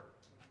copper.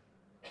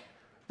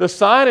 The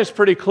sign is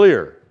pretty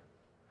clear.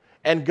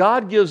 And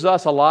God gives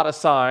us a lot of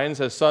signs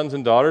as sons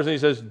and daughters, and He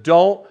says,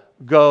 don't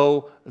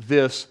go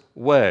this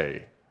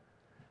way.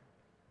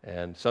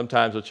 And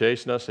sometimes He'll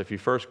chasten us. If you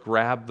first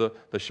grab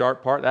the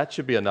sharp part, that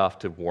should be enough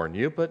to warn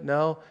you. But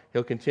no,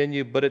 He'll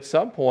continue. But at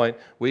some point,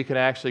 we can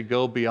actually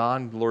go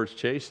beyond the Lord's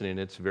chastening.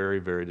 It's very,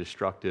 very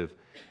destructive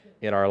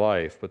in our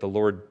life. But the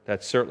Lord,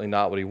 that's certainly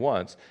not what He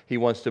wants. He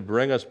wants to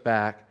bring us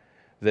back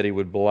that He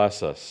would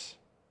bless us.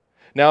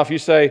 Now, if you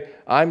say,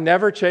 I'm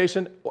never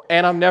chastened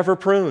and I'm never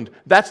pruned,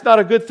 that's not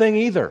a good thing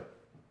either.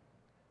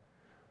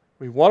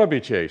 We want to be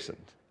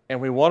chastened and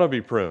we want to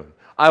be pruned.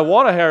 I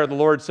want to hear the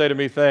Lord say to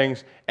me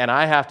things, and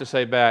I have to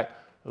say back,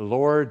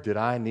 Lord, did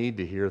I need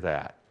to hear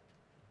that?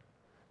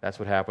 That's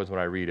what happens when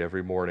I read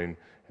every morning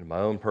in my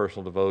own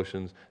personal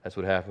devotions. That's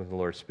what happens when the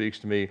Lord speaks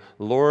to me.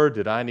 Lord,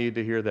 did I need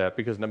to hear that?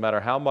 Because no matter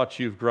how much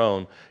you've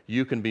grown,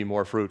 you can be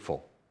more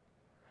fruitful.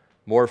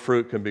 More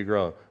fruit can be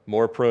grown.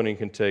 More pruning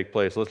can take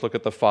place. Let's look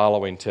at the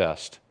following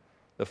test.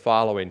 The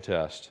following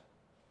test.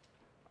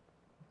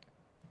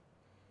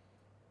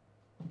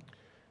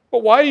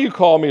 But why do you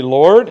call me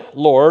Lord,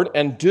 Lord,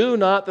 and do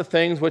not the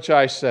things which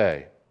I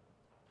say?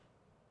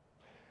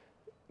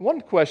 One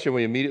question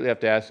we immediately have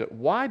to ask is,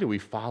 why do we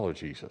follow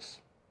Jesus?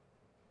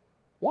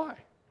 Why?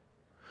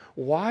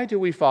 Why do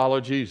we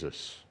follow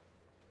Jesus?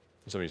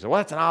 Some of you say, well,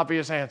 that's an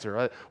obvious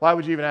answer. Why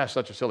would you even ask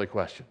such a silly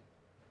question?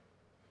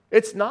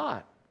 It's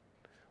not.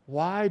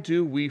 Why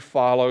do we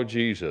follow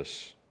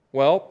Jesus?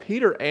 Well,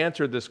 Peter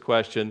answered this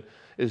question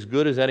as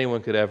good as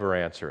anyone could ever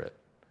answer it.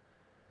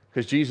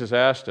 Because Jesus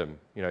asked him,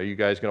 are you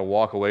guys going to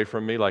walk away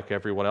from me like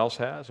everyone else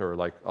has? Or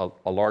like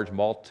a large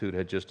multitude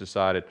had just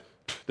decided,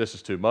 this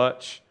is too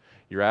much.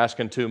 You're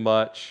asking too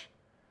much.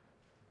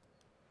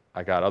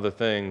 I got other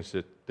things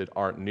that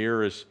aren't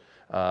near as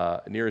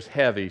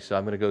heavy, so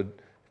I'm going to go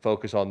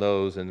focus on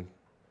those. And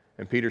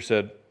Peter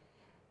said,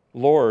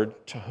 Lord,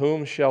 to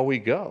whom shall we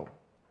go?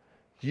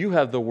 You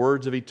have the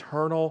words of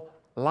eternal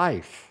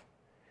life.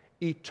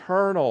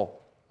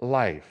 Eternal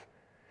life.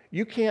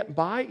 You can't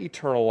buy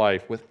eternal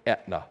life with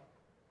Aetna.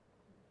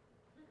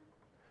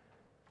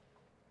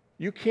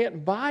 You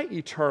can't buy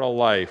eternal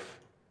life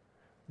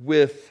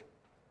with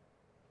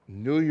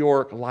New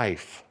York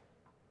Life.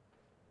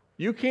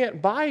 You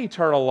can't buy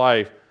eternal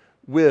life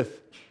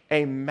with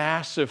a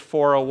massive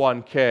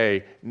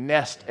 401k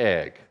nest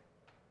egg.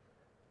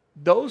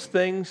 Those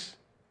things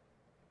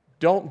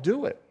don't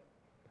do it.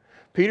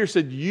 Peter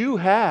said, you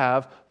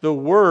have the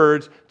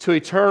words to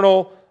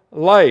eternal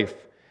life.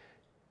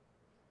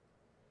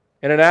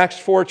 And in Acts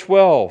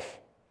 4:12,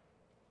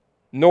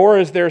 nor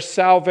is there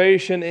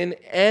salvation in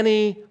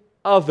any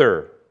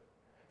other.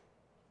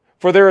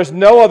 For there is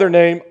no other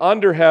name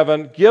under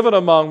heaven given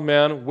among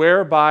men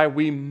whereby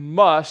we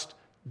must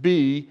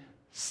be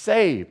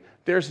saved.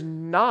 There's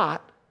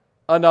not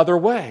another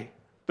way.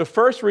 The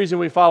first reason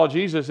we follow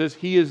Jesus is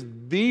He is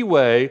the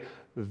way,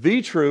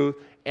 the truth,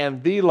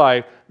 and the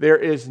life. There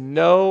is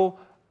no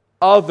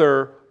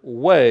other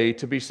way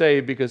to be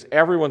saved because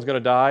everyone's going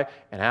to die,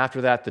 and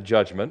after that, the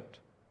judgment.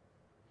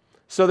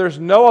 So there's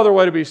no other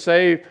way to be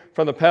saved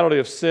from the penalty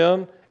of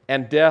sin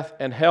and death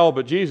and hell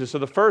but Jesus. So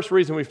the first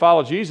reason we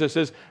follow Jesus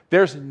is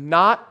there's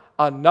not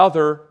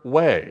another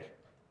way.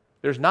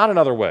 There's not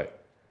another way.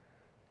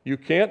 You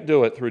can't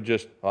do it through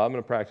just, I'm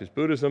going to practice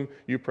Buddhism,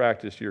 you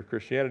practice your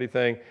Christianity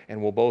thing,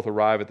 and we'll both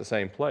arrive at the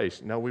same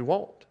place. No, we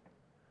won't.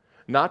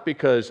 Not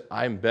because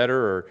I'm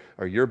better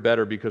or you're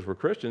better because we're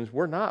Christians.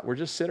 We're not. We're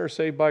just sinners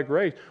saved by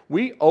grace.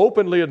 We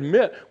openly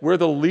admit we're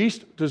the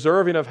least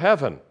deserving of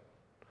heaven.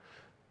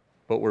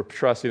 But we're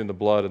trusting in the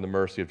blood and the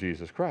mercy of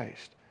Jesus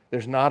Christ.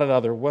 There's not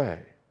another way.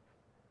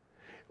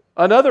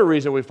 Another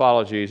reason we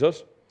follow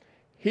Jesus,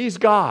 He's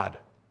God.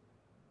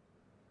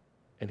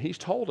 And He's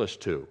told us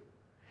to.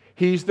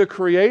 He's the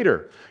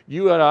Creator.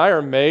 You and I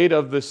are made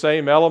of the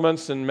same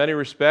elements in many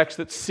respects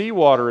that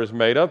seawater is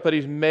made of, but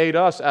He's made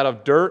us out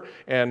of dirt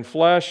and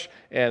flesh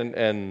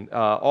and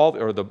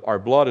our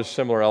blood is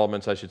similar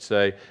elements, I should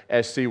say,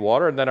 as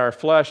seawater, and then our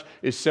flesh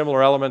is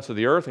similar elements of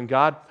the earth, and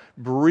God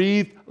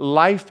breathed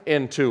life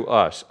into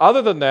us.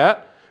 Other than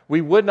that,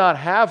 we would not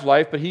have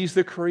life, but He's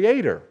the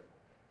Creator.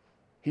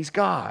 He's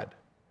God.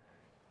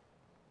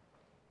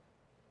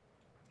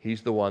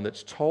 He's the one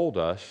that's told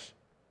us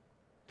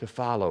to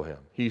follow Him.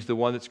 He's the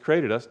one that's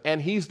created us,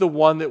 and He's the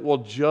one that will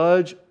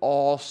judge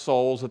all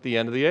souls at the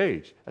end of the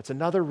age. That's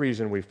another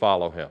reason we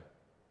follow Him.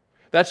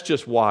 That's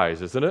just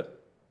wise, isn't it?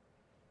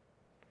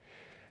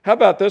 How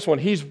about this one?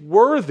 He's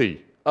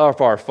worthy of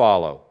our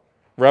follow.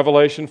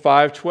 Revelation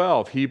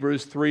 5:12,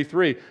 Hebrews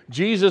 3:3.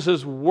 Jesus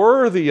is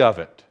worthy of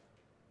it.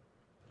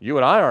 You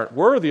and I aren't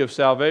worthy of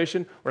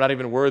salvation. We're not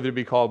even worthy to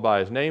be called by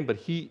His name, but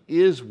He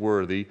is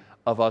worthy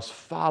of us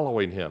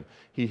following Him.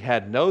 He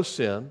had no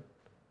sin.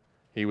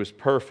 He was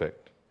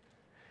perfect.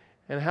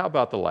 And how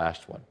about the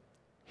last one?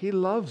 He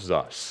loves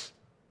us.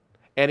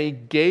 And He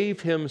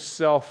gave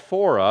Himself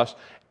for us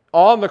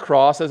on the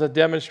cross as a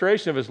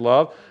demonstration of His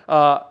love.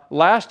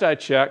 Last I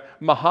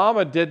checked,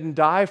 Muhammad didn't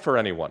die for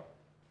anyone.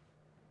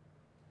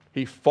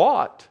 He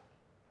fought,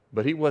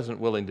 but he wasn't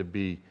willing to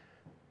be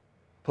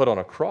put on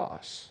a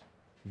cross.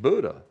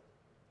 Buddha,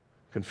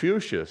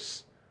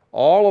 Confucius,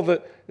 all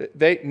of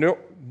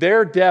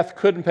their death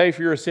couldn't pay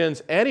for your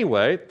sins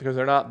anyway, because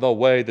they're not the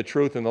way, the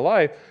truth, and the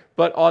life.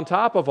 But on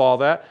top of all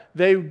that,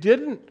 they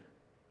didn't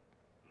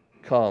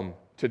come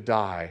to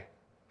die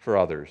for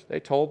others.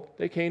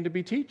 They came to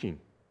be teaching.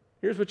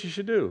 Here's what you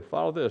should do.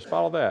 Follow this,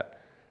 follow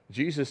that.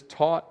 Jesus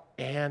taught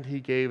and He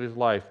gave His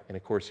life. And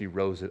of course, He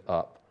rose it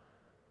up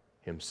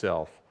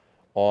Himself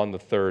on the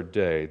third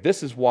day.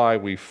 This is why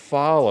we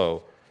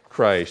follow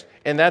Christ.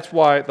 And that's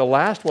why the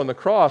last one, the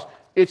cross,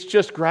 it's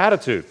just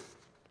gratitude.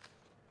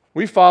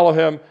 We follow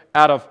Him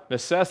out of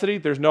necessity.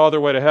 There's no other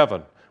way to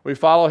heaven. We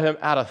follow Him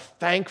out of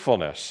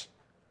thankfulness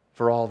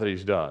for all that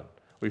He's done.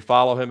 We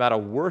follow Him out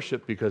of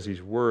worship because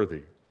He's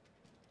worthy.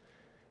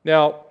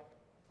 Now,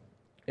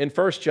 in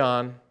 1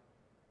 John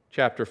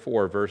chapter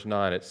 4, verse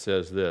 9, it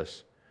says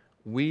this: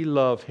 we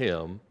love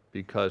Him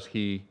because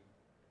He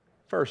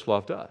first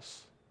loved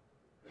us.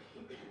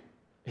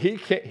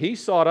 He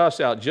sought us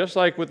out, just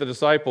like with the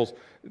disciples.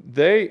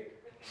 They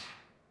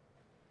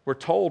were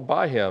told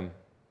by Him,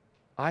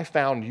 I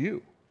found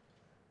you.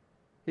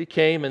 He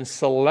came and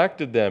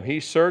selected them. He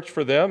searched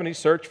for them and He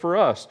searched for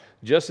us,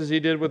 just as He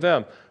did with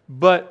them.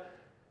 But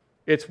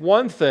it's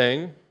one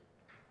thing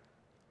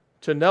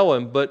to know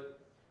Him, but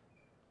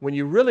when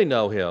you really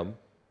know Him,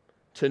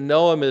 to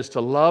know Him is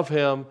to love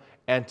Him,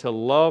 and to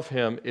love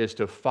Him is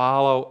to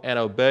follow and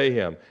obey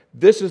Him.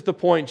 This is the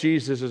point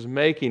Jesus is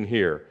making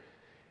here.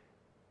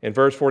 In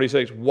verse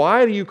 46,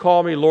 why do you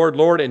call me Lord,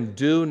 Lord, and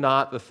do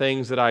not the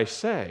things that I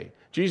say?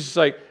 Jesus is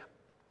like,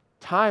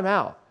 time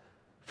out.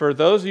 For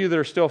those of you that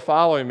are still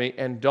following me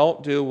and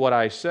don't do what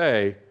I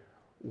say,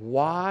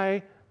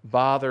 why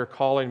bother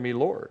calling me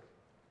Lord?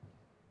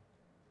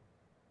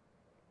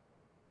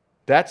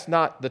 That's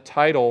not the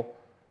title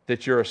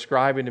that you're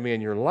ascribing to me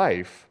in your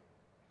life,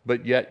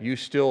 but yet you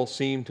still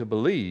seem to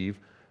believe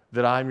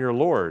that I'm your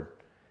Lord.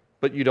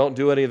 But you don't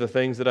do any of the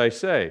things that I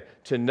say.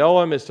 To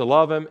know Him is to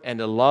love Him, and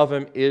to love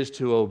Him is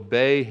to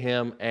obey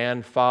Him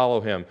and follow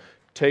Him.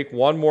 Take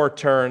one more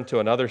turn to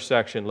another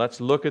section.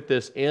 Let's look at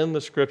this in the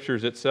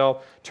Scriptures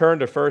itself. Turn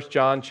to 1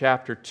 John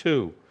chapter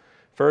 2.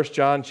 1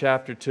 John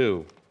chapter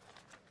 2.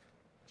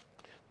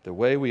 The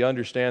way we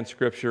understand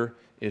Scripture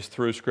is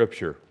through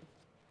Scripture.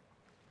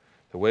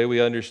 The way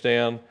we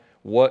understand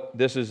what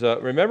this is.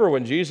 Remember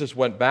when Jesus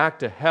went back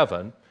to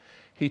heaven,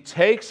 He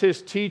takes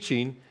His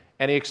teaching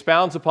and He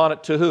expounds upon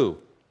it to who?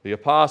 The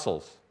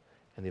apostles.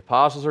 And the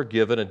apostles are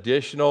given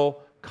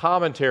additional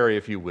commentary,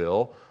 if you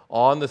will,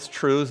 on the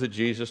truths that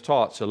Jesus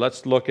taught. So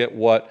let's look at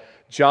what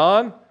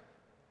John,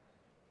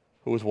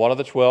 who was one of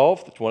the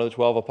 12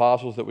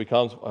 apostles that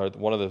becomes, or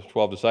one of the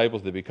 12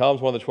 disciples that becomes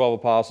one of the 12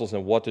 apostles,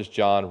 and what does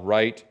John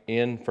write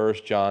in 1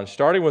 John?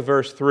 Starting with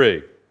verse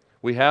 3,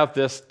 we have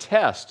this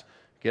test.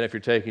 Again, if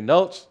you're taking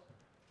notes,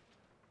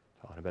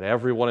 talking about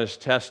everyone is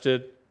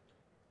tested.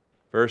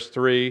 Verse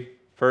 3,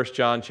 1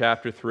 John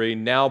chapter 3,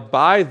 now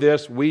by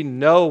this we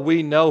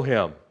know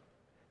Him,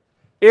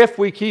 if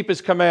we keep His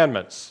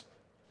commandments.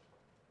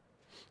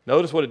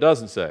 Notice what it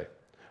doesn't say.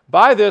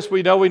 By this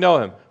we know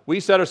Him. We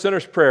said a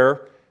sinner's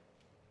prayer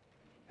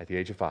at the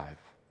age of 5.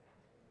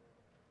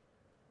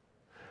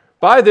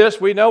 By this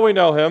we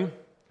know Him.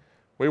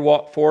 We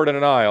walked forward in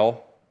an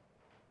aisle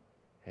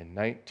in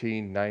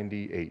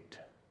 1998.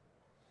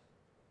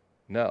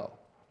 No.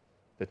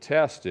 The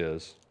test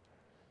is,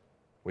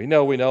 we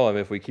know Him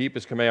if we keep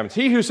His commandments.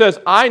 He who says,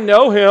 I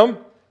know Him,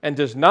 and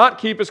does not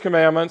keep His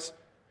commandments,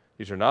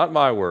 these are not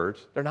my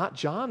words, they're not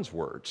John's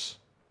words,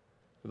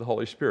 they're the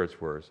Holy Spirit's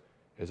words,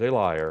 is a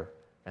liar,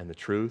 and the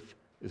truth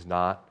is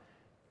not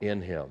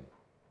in him.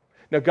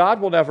 Now, God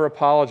will never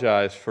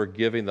apologize for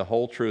giving the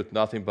whole truth,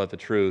 nothing but the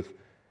truth,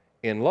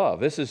 in love.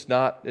 This is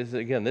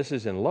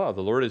in love.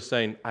 The Lord is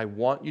saying, I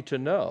want you to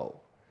know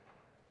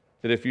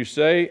that if you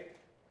say,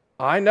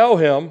 I know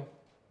Him,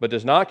 but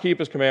does not keep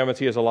His commandments,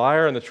 he is a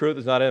liar, and the truth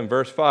is not in him.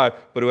 Verse 5,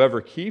 but whoever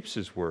keeps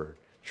His word,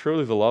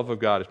 truly the love of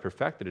God is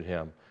perfected in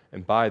him,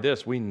 and by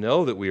this we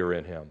know that we are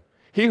in Him.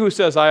 He who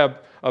says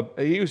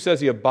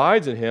he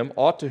abides in Him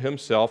ought to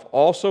himself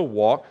also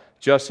walk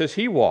just as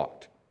He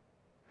walked.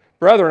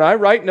 Brethren, I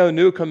write no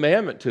new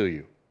commandment to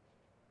you,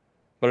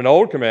 but an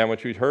old commandment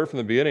which you've heard from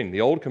the beginning.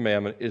 The old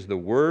commandment is the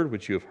word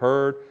which you have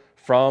heard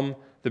from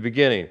the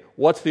beginning.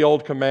 What's the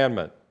old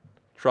commandment?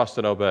 Trust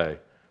and obey,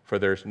 for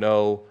there's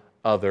no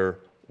other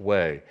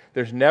way.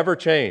 There's never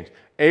change.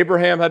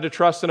 Abraham had to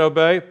trust and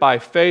obey. By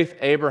faith,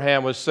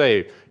 Abraham was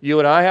saved. You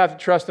and I have to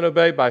trust and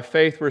obey. By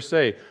faith, we're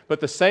saved.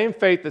 But the same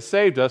faith that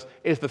saved us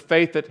is the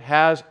faith that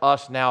has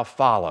us now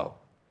follow.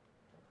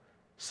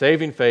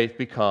 Saving faith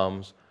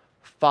becomes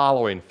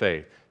following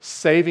faith.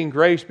 Saving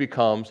grace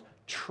becomes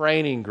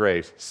training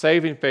grace.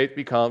 Saving faith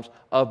becomes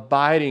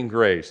abiding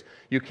grace.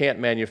 You can't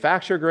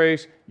manufacture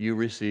grace, you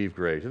receive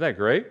grace. Isn't that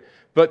great?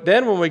 But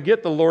then when we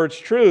get the Lord's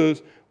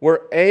truths,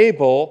 we're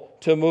able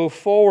to move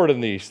forward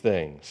in these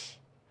things.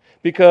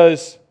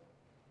 Because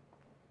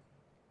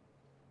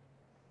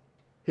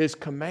His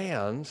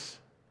commands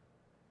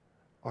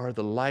are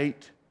the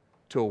light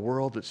to a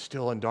world that's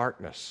still in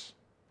darkness.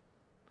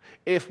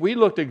 If we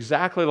looked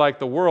exactly like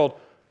the world,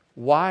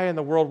 why in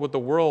the world would the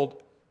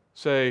world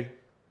say,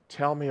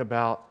 tell me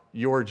about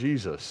your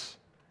Jesus?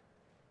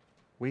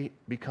 We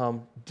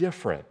become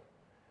different.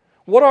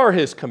 What are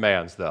His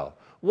commands, though?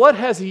 What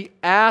has He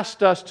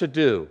asked us to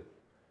do?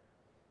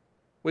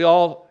 We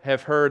all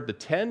have heard the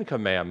 10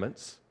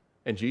 commandments,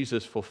 and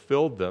Jesus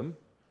fulfilled them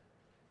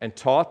and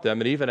taught them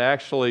and even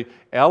actually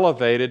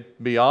elevated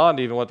beyond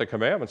even what the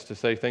commandments to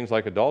say things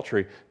like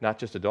adultery, not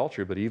just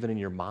adultery, but even in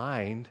your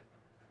mind.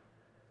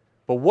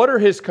 But what are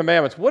His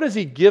commandments? What has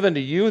He given to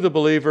you, the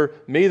believer,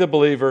 me, the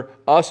believer,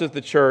 us as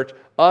the church,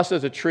 us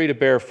as a tree to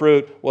bear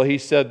fruit? Well, He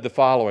said the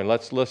following.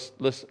 Let's list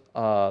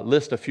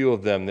a few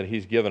of them that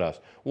He's given us.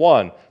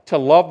 1, to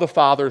love the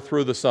Father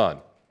through the Son.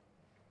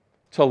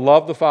 To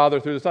love the Father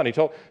through the Son. He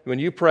told, when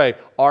you pray,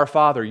 Our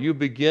Father, you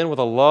begin with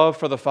a love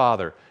for the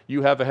Father.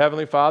 You have a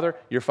Heavenly Father.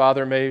 Your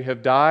father may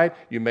have died.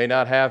 You may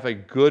not have a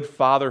good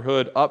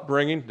fatherhood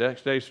upbringing.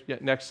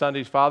 Next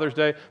Sunday's Father's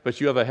Day. But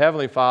you have a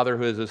Heavenly Father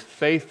who is as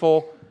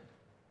faithful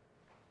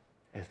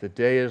as the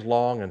day is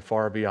long and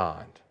far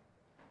beyond.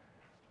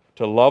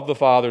 To love the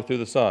Father through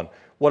the Son.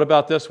 What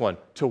about this one?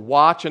 To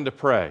watch and to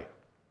pray.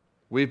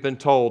 We've been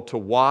told to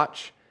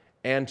watch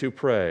and to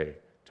pray.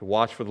 To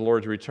watch for the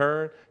Lord's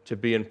return, to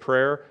be in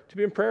prayer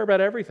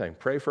about everything.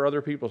 Pray for other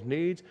people's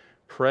needs,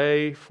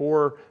 pray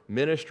for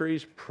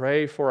ministries,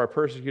 pray for our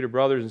persecuted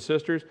brothers and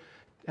sisters.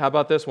 How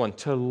about this one?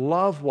 To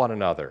love one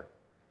another.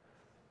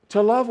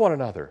 To love one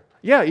another.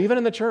 Yeah, even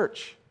in the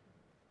church.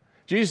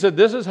 Jesus said,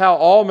 this is how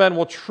all men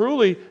will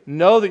truly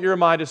know that you're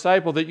my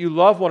disciple, that you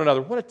love one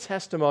another. What a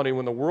testimony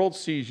when the world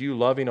sees you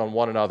loving on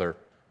one another.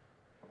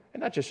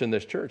 And not just in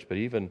this church, but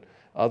even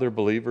other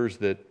believers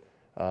that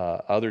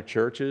other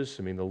churches.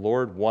 I mean, the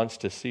Lord wants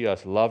to see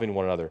us loving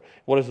one another.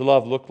 What does the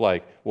love look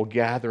like? Well,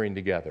 gathering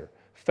together,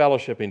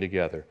 fellowshipping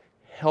together,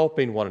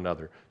 helping one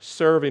another,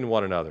 serving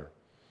one another.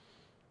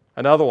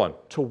 Another one,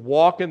 to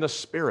walk in the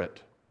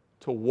Spirit,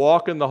 to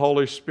walk in the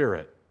Holy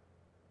Spirit.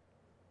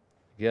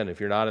 Again, if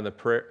you're not in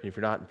prayer, if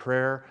you're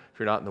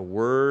not in the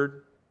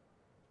Word,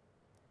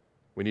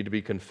 we need to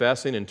be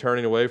confessing and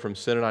turning away from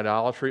sin and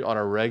idolatry on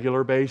a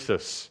regular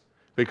basis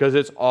because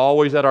it's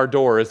always at our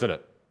door, isn't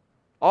it?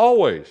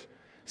 Always.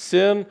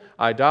 Sin,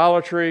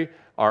 idolatry,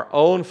 our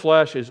own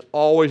flesh is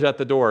always at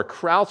the door,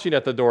 crouching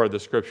at the door, the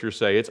Scriptures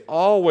say. It's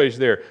always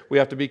there. We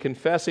have to be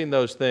confessing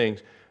those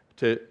things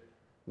to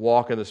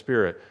walk in the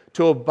Spirit.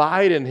 To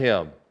abide in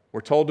Him.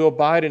 We're told to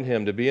abide in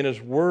Him, to be in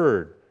His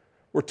Word.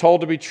 We're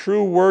told to be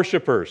true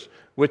worshipers,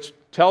 which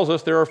tells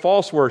us there are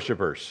false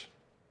worshipers.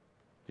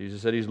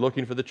 Jesus said He's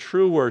looking for the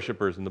true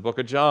worshipers in the book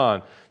of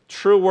John.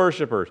 True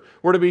worshipers.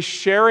 We're to be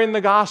sharing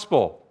the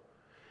gospel.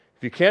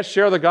 If you can't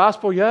share the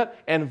gospel yet,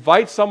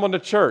 invite someone to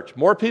church.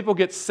 More people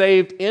get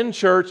saved in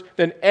church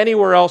than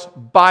anywhere else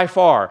by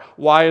far.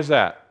 Why is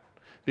that?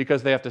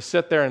 Because they have to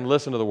sit there and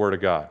listen to the Word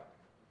of God.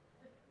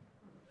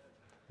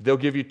 They'll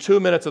give you 2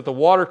 minutes at the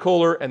water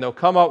cooler and they'll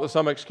come up with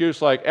some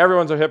excuse like,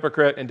 everyone's a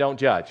hypocrite and don't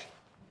judge.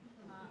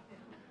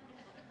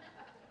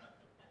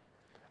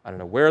 I don't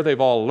know where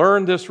they've all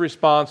learned this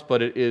response,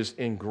 but it is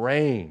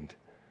ingrained.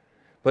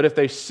 But if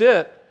they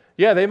sit,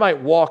 yeah, they might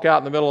walk out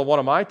in the middle of one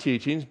of my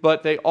teachings,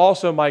 but they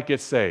also might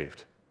get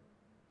saved.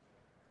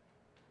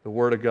 The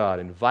Word of God.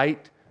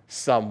 Invite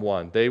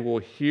someone. They will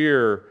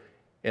hear,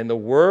 and the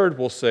Word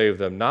will save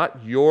them.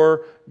 Not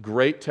your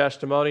great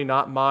testimony,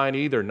 not mine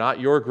either. Not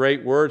your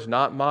great words,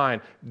 not mine.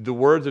 The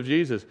words of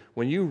Jesus.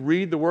 When you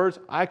read the words,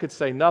 I could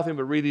say nothing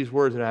but read these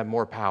words and have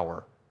more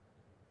power.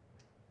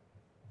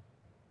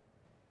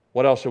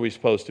 What else are we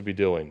supposed to be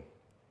doing?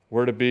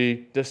 We're to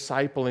be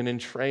discipling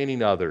and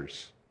training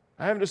others.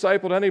 I haven't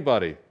discipled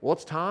anybody. Well,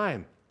 it's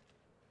time.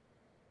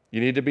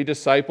 You need to be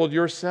discipled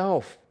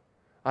yourself.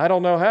 I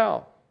don't know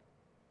how.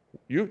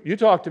 You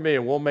talk to me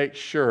and we'll make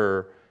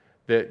sure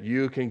that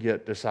you can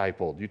get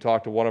discipled. You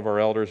talk to one of our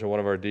elders or one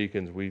of our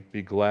deacons, we'd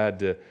be glad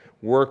to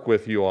work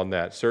with you on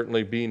that.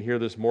 Certainly being here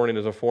this morning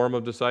is a form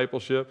of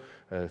discipleship.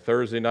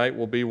 Thursday night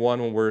will be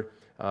one when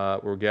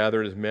we're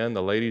gathered as men,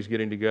 the ladies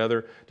getting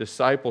together.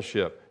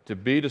 Discipleship. To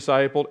be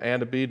discipled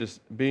and to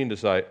be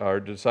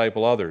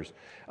disciple others.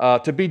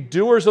 To be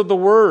doers of the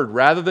Word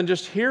rather than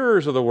just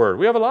hearers of the Word.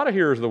 We have a lot of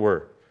hearers of the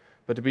Word,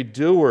 but to be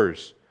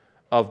doers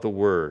of the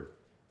Word.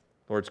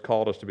 The Lord's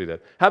called us to be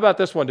that. How about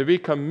this one? To be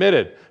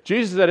committed.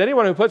 Jesus said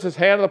anyone who puts his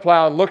hand on the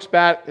plow and looks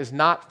back is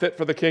not fit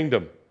for the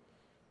kingdom.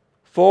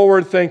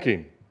 Forward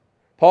thinking.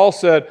 Paul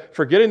said,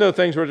 forgetting those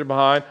things which are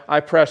behind,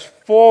 I press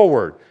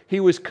forward. He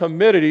was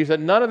committed. He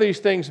said, none of these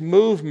things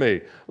move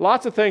me.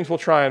 Lots of things will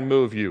try and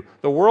move you.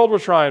 The world will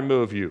try and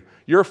move you.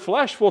 Your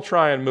flesh will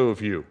try and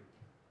move you.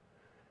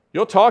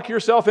 You'll talk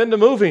yourself into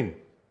moving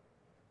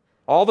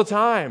all the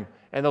time.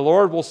 And the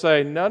Lord will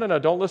say, no,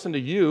 don't listen to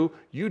you.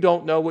 You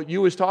don't know what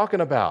you is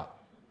talking about.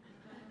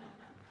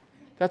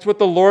 That's what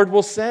the Lord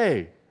will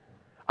say.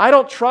 I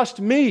don't trust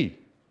me.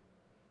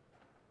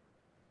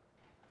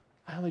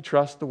 I only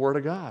trust the Word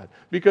of God.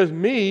 Because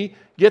me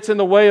gets in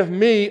the way of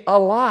me a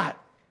lot.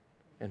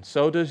 And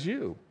so does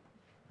you.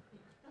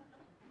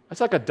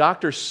 That's like a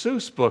Dr.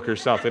 Seuss book or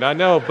something, I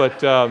know,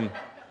 but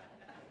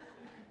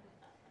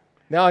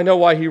now I know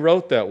why he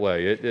wrote that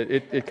way.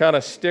 It kind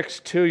of sticks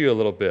to you a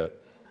little bit.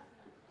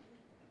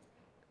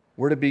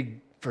 We're to be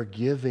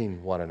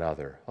forgiving one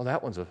another. Oh,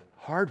 that one's a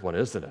hard one,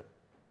 isn't it?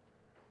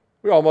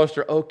 We almost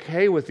are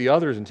okay with the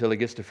others until it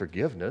gets to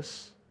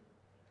forgiveness.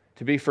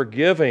 To be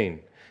forgiving.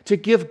 To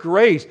give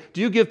grace.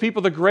 Do you give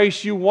people the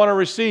grace you want to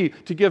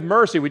receive? To give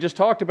mercy. We just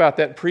talked about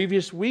that in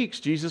previous weeks.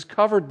 Jesus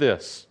covered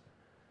this.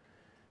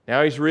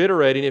 Now he's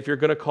reiterating, if you're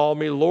going to call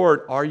me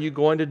Lord, are you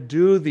going to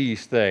do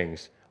these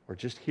things? Or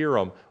just hear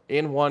them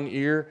in one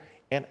ear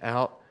and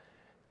out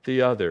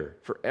the other.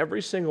 For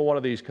every single one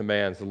of these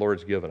commands the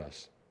Lord's given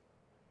us,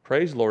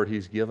 praise the Lord,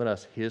 He's given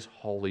us His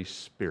Holy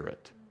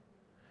Spirit.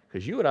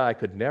 Because you and I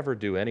could never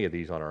do any of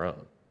these on our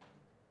own.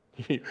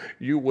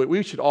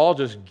 We should all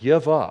just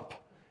give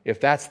up if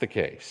that's the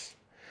case.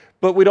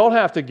 But we don't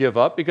have to give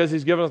up because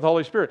He's given us the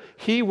Holy Spirit.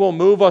 He will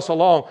move us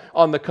along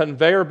on the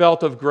conveyor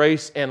belt of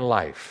grace and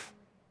life.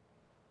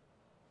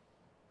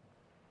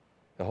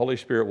 The Holy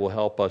Spirit will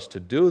help us to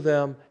do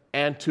them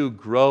and to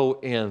grow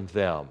in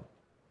them.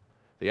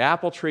 The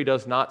apple tree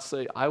does not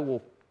say, I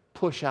will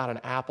push out an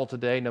apple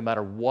today no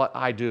matter what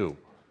I do.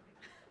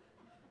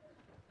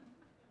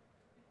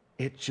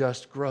 It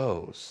just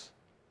grows.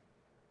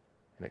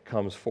 And it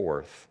comes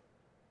forth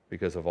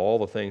because of all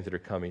the things that are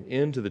coming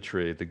into the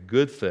tree. The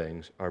good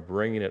things are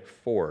bringing it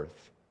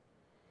forth.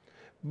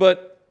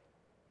 But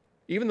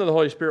even though the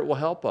Holy Spirit will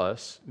help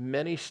us,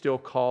 many still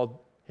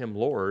call Him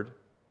Lord.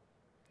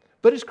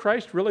 But is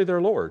Christ really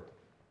their Lord?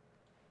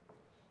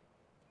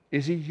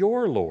 Is He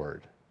your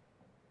Lord?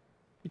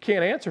 You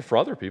can't answer for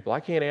other people.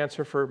 I can't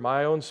answer for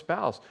my own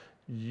spouse.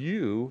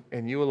 You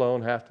and you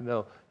alone have to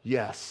know,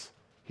 yes,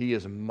 He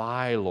is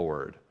my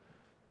Lord,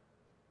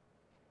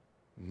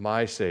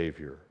 my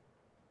Savior.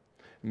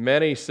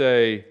 Many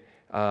say,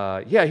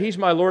 yeah, He's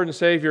my Lord and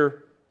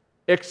Savior,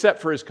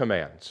 except for His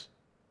commands.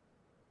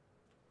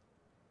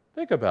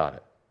 Think about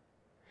it.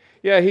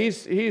 Yeah,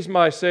 He's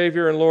my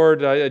Savior and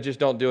Lord, I just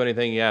don't do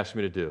anything He asks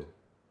me to do.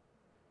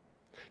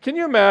 Can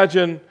you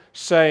imagine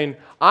saying,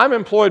 I'm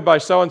employed by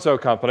so-and-so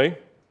company,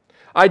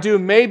 I do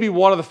maybe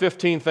one of the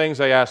 15 things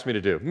they asked me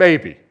to do,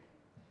 maybe.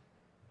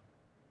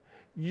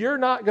 You're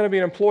not going to be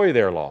an employee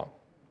there long.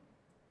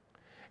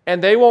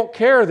 And they won't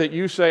care that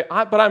you say,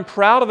 but I'm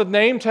proud of the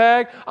name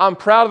tag, I'm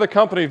proud of the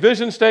company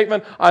vision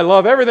statement, I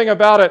love everything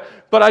about it,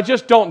 but I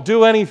just don't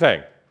do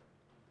anything.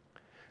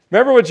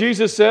 Remember what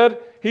Jesus said?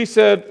 He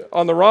said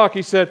on the rock,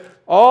 He said,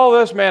 all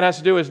this man has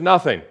to do is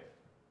nothing.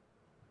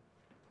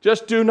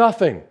 Just do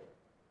nothing.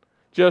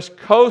 Just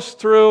coast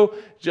through,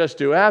 just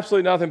do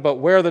absolutely nothing but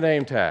wear the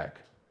name tag.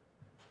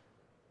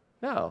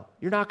 No,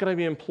 you're not going to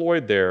be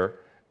employed there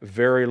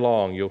very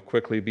long. You'll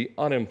quickly be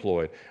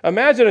unemployed.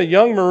 Imagine a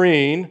young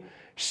Marine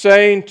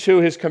saying to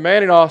his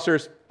commanding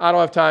officers, I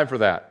don't have time for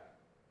that.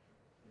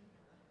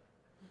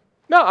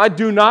 No, I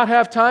do not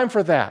have time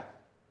for that.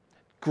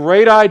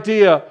 Great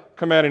idea,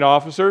 commanding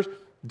officers.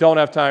 Don't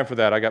have time for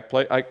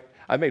that.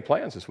 I made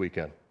plans this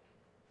weekend.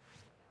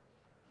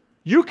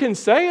 You can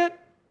say it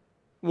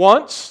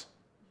once.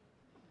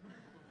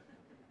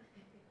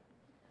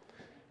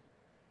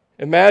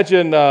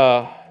 Imagine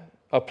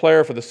a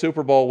player for the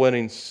Super Bowl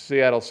winning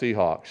Seattle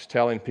Seahawks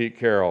telling Pete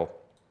Carroll,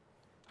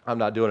 I'm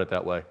not doing it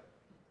that way.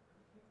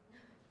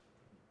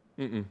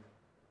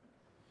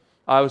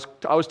 I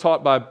was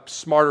taught by a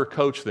smarter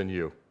coach than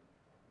you.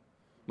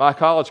 My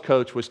college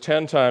coach was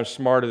 10 times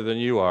smarter than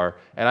you are,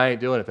 and I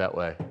ain't doing it that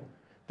way.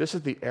 This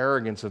is the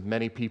arrogance of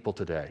many people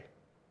today.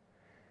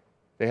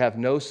 They have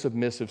no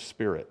submissive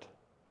spirit.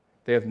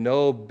 They have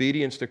no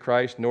obedience to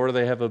Christ, nor do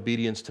they have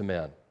obedience to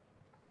men.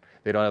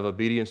 They don't have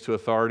obedience to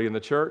authority in the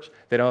church.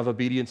 They don't have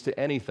obedience to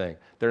anything.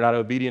 They're not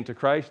obedient to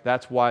Christ.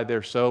 That's why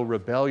they're so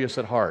rebellious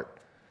at heart.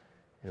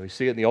 And we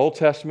see it in the Old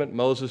Testament.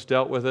 Moses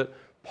dealt with it.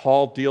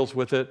 Paul deals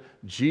with it.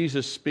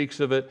 Jesus speaks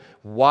of it.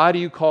 Why do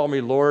you call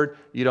me Lord?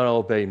 You don't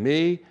obey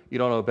me. You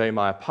don't obey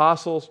my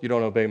apostles. You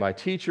don't obey my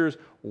teachers.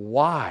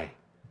 Why?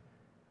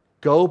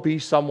 Go be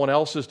someone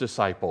else's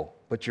disciple,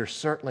 but you're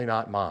certainly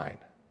not mine.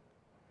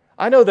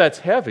 I know that's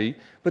heavy,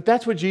 but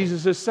that's what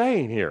Jesus is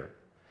saying here.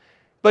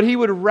 But He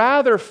would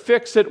rather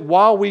fix it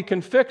while we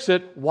can fix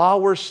it while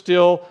we're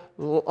still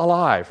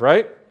alive,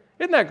 right?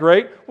 Isn't that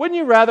great? Wouldn't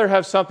you rather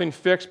have something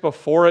fixed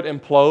before it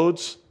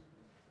implodes?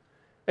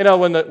 You know,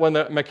 when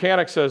the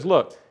mechanic says,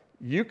 look,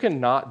 you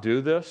cannot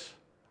do this,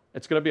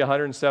 it's going to be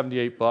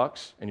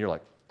 $178, and you're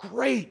like,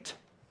 great.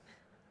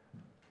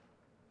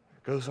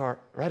 Goes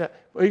right up.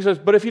 He says,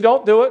 but if you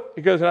don't do it,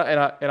 he goes,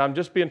 and I'm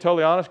just being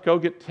totally honest, go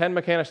get 10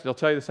 mechanics, they'll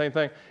tell you the same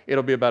thing.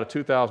 It'll be about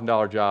a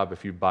 $2,000 job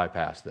if you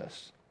bypass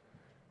this.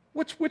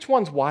 Which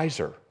one's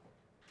wiser?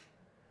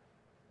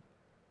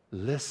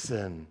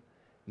 Listen,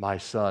 my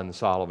son,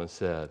 Solomon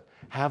said.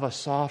 Have a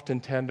soft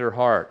and tender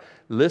heart.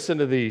 Listen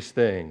to these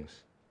things.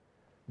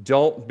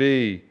 Don't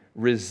be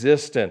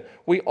resistant.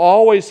 We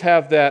always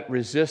have that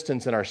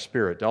resistance in our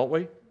spirit, don't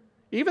we?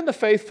 Even the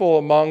faithful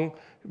among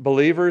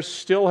believers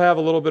still have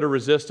a little bit of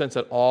resistance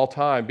at all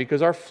time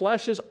because our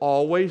flesh is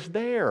always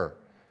there.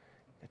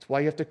 That's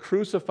why you have to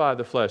crucify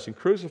the flesh and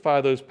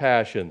crucify those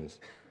passions.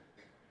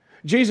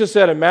 Jesus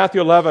said in Matthew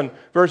 11,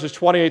 verses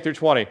 28 through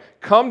 20,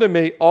 "Come to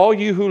me, all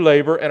you who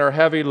labor and are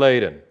heavy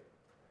laden,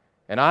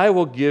 and I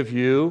will give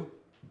you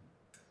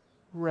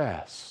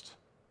rest.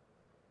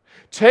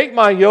 Take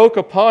my yoke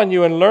upon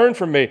you and learn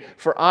from me,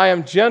 for I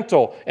am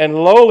gentle and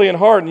lowly in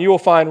heart, and you will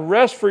find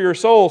rest for your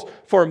souls.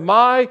 For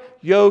my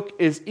yoke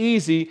is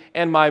easy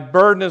and my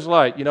burden is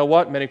light." You know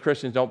what? Many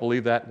Christians don't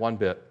believe that one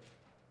bit.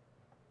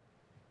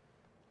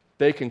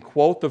 They can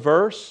quote the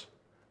verse.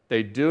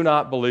 They do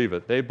not believe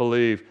it. They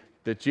believe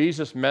that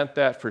Jesus meant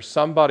that for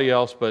somebody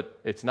else, but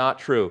it's not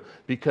true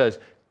because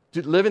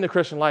living the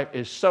Christian life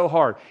is so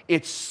hard.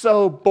 It's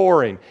so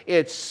boring.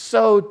 It's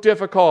so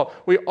difficult.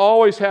 We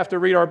always have to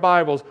read our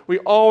Bibles. We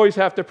always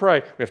have to pray.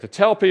 We have to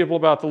tell people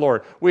about the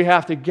Lord. We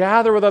have to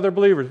gather with other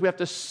believers. We have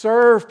to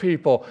serve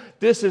people.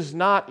 This is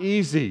not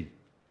easy.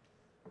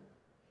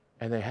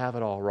 And they have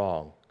it all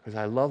wrong. Because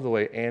I love the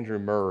way Andrew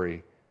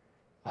Murray,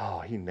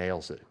 he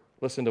nails it.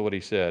 Listen to what he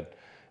said.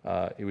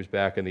 He was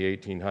back in the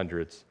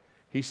 1800s.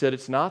 He said,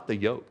 "It's not the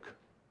yoke,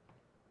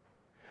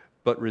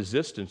 but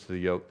resistance to the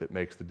yoke that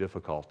makes the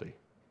difficulty.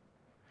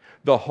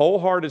 The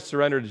wholehearted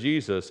surrender to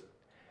Jesus,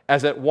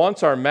 as at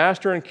once our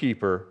master and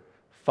keeper,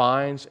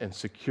 finds and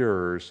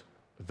secures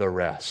the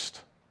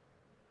rest."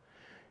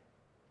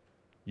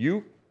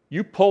 You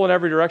pull in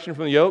every direction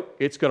from the yoke,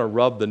 it's going to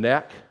rub the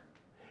neck,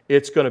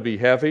 it's going to be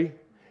heavy,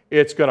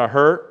 it's going to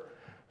hurt,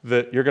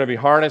 that you're going to be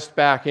harnessed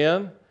back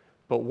in.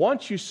 But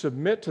once you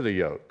submit to the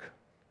yoke,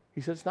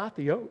 he says, it's not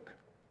the yoke,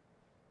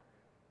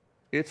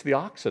 it's the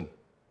oxen.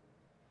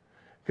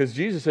 Because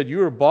Jesus said, you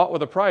were bought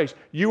with a price.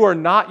 You are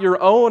not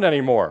your own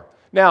anymore.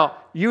 Now,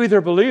 you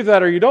either believe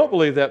that or you don't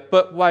believe that,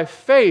 but by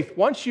faith,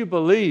 once you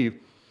believe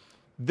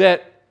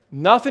that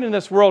nothing in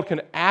this world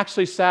can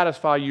actually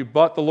satisfy you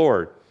but the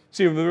Lord.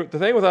 See, the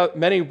thing with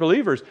many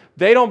believers,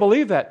 they don't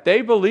believe that.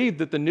 They believe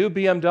that the new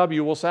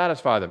BMW will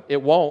satisfy them.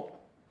 It won't,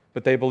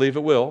 but they believe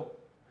it will.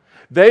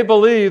 They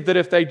believe that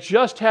if they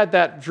just had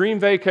that dream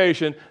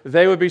vacation,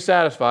 they would be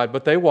satisfied,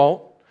 but they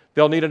won't.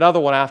 They'll need another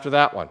one after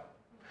that one.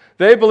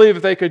 They believe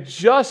if they could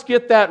just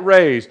get that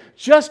raise,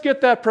 just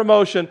get that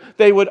promotion,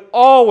 they would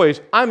always,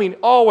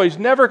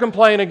 never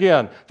complain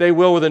again. They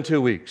will within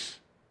 2 weeks.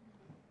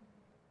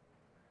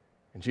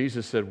 And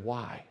Jesus said,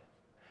 why?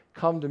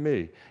 Come to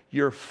me.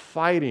 You're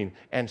fighting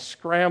and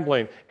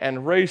scrambling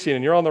and racing,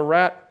 and you're on the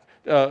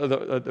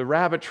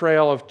rabbit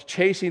trail of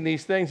chasing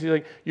these things.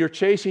 You're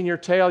chasing your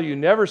tail, you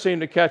never seem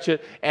to catch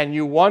it, and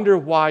you wonder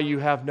why you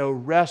have no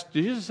rest.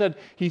 Jesus said,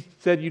 He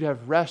said you'd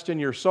have rest in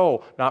your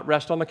soul, not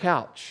rest on the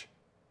couch.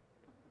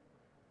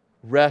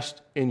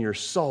 Rest in your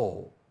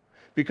soul.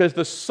 Because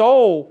the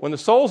soul, when the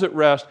soul's at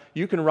rest,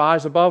 you can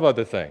rise above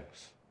other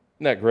things.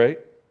 Isn't that great?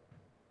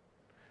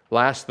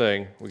 Last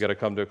thing, we've got to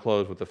come to a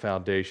close with the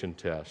foundation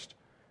test.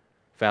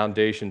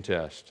 Foundation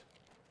test.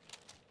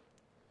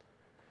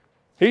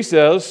 He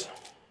says,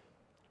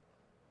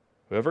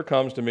 whoever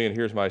comes to me and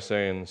hears my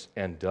sayings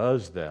and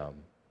does them,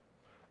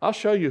 I'll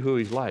show you who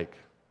he's like.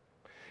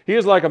 He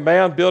is like a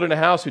man building a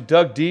house who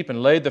dug deep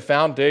and laid the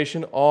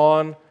foundation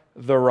on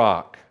the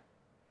rock.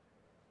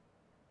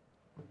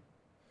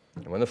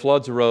 And when the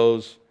floods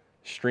arose,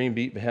 the stream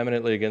beat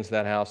vehemently against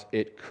that house.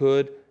 It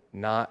could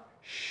not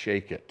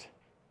shake it.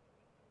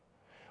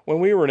 When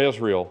we were in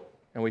Israel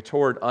and we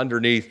toured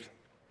underneath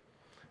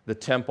the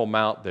Temple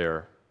Mount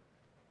there,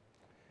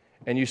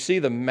 and you see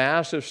the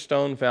massive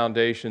stone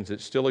foundations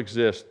that still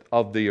exist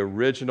of the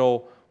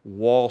original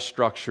wall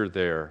structure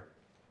there.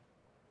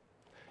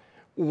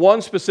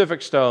 One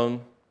specific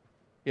stone,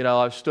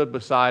 I've stood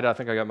beside it. I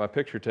think I got my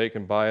picture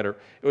taken by it.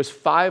 It was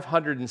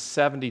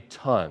 570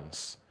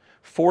 tons.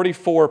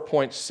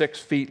 44.6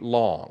 feet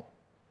long.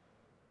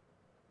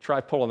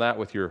 Try pulling that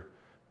with your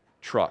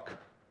truck.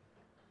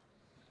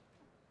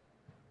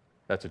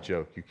 That's a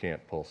joke. You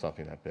can't pull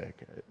something that big.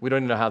 We don't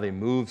even know how they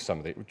move some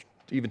of it,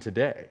 even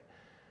today.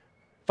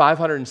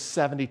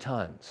 570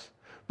 tons.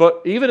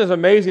 But even as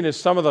amazing as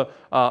some of the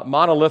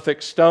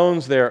monolithic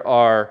stones there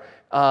are,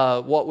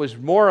 what was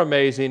more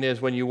amazing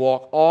is when you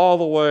walk all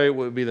the way, it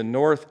would be the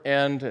north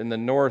end and the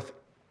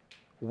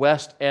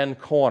northwest end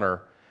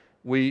corner,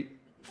 we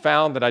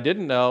found that I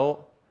didn't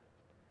know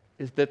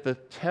is that the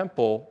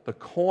temple, the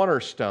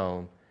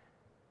cornerstone,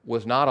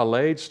 was not a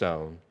laid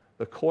stone.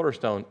 The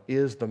cornerstone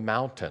is the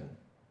mountain.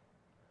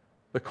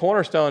 The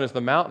cornerstone is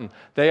the mountain.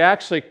 They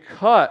actually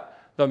cut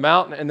the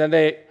mountain and then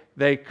they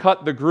They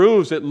cut the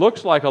grooves. It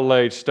looks like a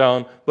laid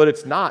stone, but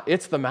it's not.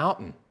 It's the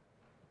mountain.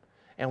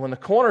 And when the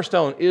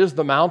cornerstone is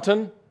the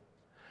mountain,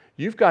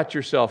 you've got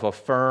yourself a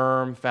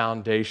firm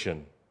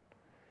foundation.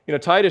 You know,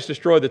 Titus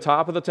destroyed the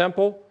top of the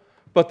temple,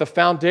 but the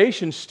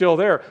foundation's still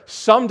there.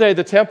 Someday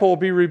the temple will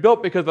be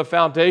rebuilt because the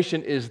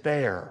foundation is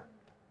there.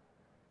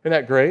 Isn't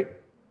that great?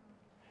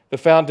 The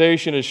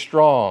foundation is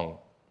strong.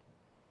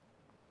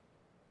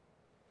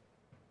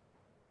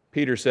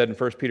 Peter said in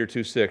 1 Peter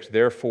 2:6,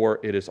 "Therefore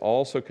it is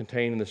also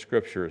contained in the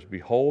Scriptures,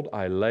 Behold,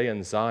 I lay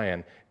in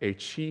Zion a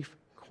chief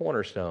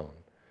cornerstone,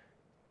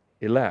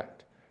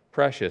 elect,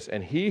 precious,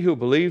 and he who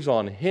believes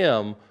on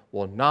him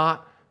will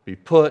not be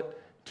put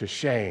to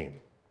shame."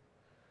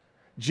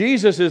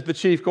 Jesus is the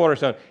chief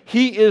cornerstone.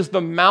 He is the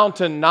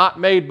mountain not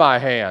made by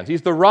hands.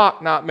 He's the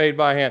rock not made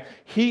by hand.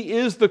 He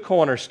is the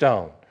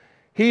cornerstone.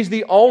 He's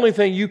the only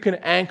thing you can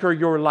anchor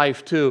your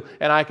life to,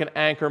 and I can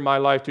anchor my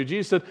life to.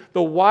 Jesus said,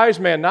 the wise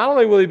man, not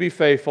only will he be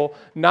faithful,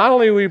 not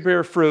only will he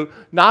bear fruit,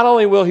 not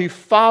only will he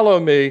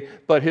follow me,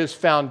 but his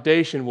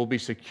foundation will be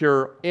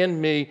secure in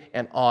me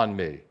and on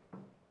me.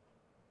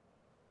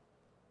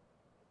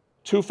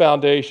 Two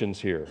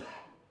foundations here,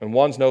 and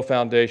one's no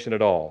foundation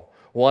at all.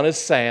 One is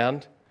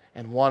sand,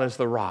 and one is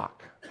the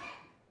rock.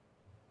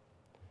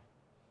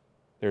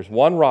 There's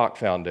one rock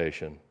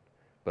foundation,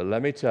 but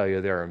let me tell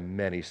you, there are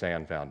many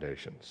sand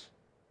foundations.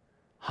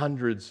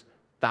 Hundreds,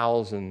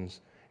 thousands,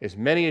 as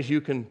many as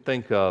you can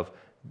think of.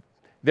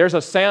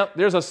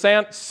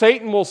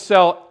 Satan will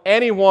sell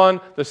anyone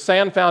the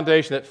sand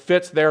foundation that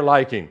fits their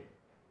liking.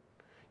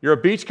 You're a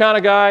beach kind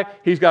of guy,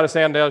 he's got a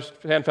sand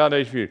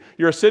foundation for you.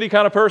 You're a city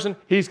kind of person,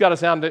 he's got a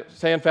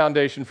sand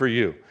foundation for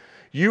you.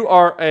 You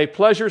are a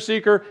pleasure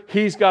seeker,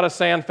 he's got a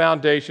sand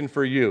foundation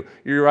for you.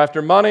 You're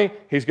after money,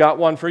 he's got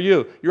one for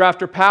you. You're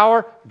after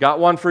power, got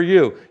one for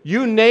you.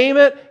 You name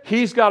it,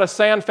 he's got a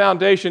sand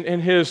foundation in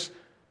his,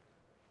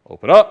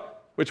 open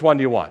up, which one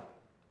do you want?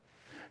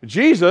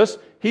 Jesus,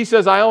 he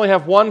says, I only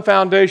have one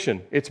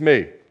foundation, it's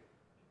me.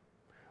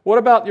 What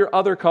about your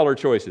other color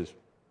choices?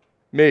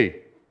 Me.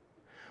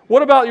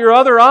 What about your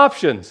other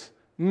options?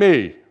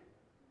 Me.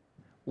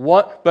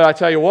 But I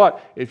tell you what,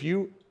 if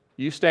you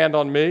stand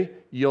on me,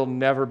 you'll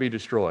never be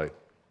destroyed.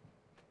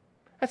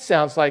 That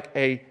sounds like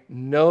a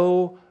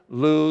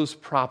no-lose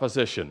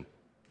proposition.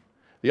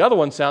 The other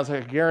one sounds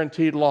like a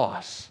guaranteed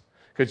loss.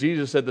 Because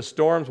Jesus said the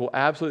storms will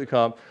absolutely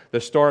come.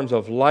 The storms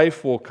of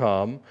life will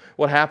come.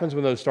 What happens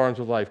when those storms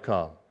of life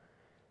come?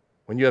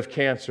 When you have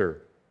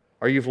cancer,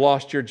 or you've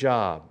lost your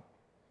job,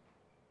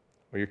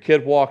 or your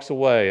kid walks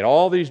away, and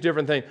all these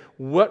different things,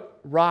 what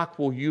rock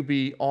will you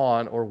be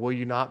on, or will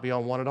you not be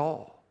on one at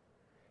all?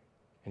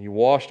 And you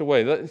washed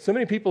away. So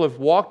many people have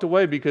walked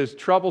away because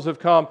troubles have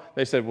come.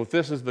 They said, well,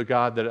 this is the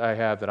God that I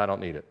have, that I don't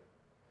need it.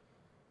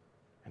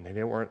 And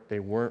they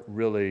weren't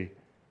really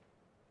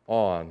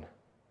on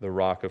the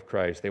rock of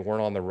Christ. They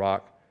weren't on the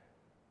rock,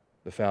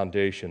 the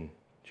foundation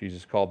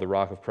Jesus called the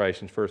rock of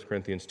Christ in 1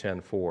 Corinthians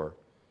 10:4.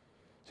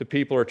 So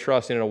people are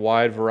trusting in a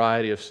wide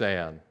variety of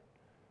sand.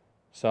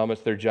 Some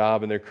it's their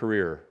job and their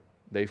career.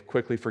 They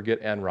quickly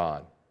forget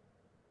Enron.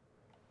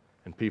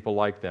 And people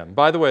like them.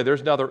 By the way,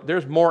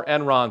 there's more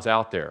Enrons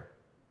out there.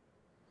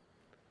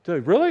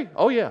 Really?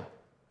 Oh yeah,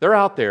 they're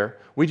out there.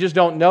 We just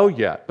don't know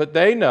yet, but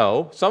they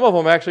know. Some of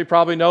them actually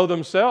probably know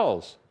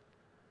themselves.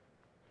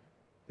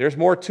 There's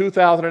more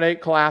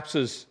 2008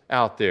 collapses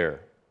out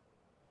there.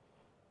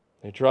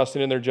 They're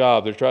trusting in their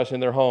job. They're trusting in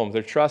their homes.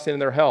 They're trusting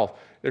in their health.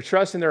 They're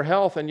trusting their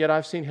health, and yet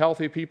I've seen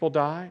healthy people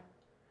die,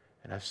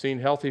 and I've seen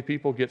healthy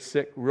people get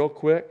sick real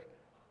quick.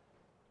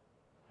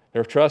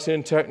 They're trusting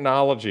in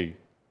technology.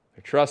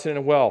 They're trusting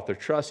in wealth. They're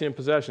trusting in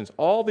possessions.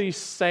 All these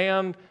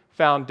sand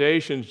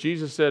foundations,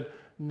 Jesus said,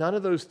 none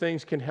of those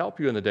things can help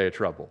you in the day of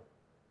trouble.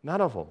 None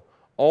of them.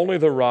 Only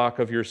the rock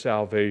of your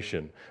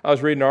salvation. I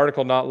was reading an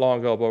article not long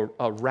ago about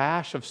a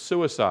rash of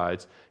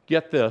suicides,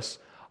 get this,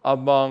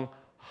 among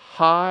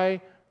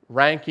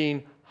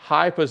high-ranking,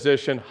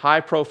 high-position,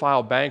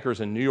 high-profile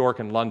bankers in New York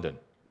and London.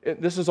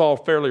 This is all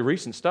fairly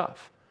recent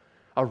stuff.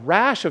 A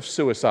rash of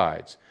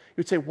suicides.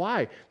 You'd say,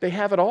 why? They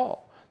have it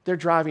all. They're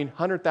driving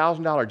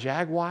 $100,000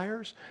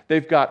 Jaguars.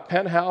 They've got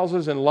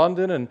penthouses in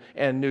London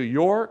and New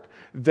York.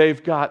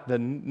 They've got the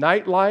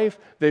nightlife.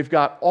 They've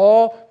got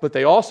all, but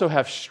they also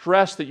have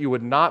stress that you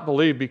would not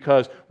believe,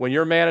 because when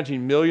you're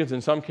managing millions,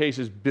 in some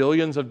cases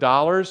billions of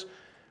dollars,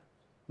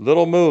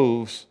 little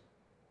moves,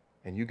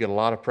 and you get a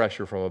lot of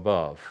pressure from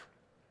above.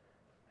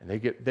 And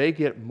they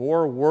get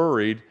more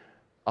worried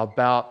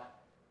about,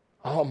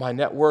 oh, my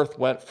net worth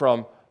went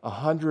from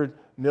 $100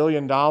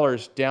 million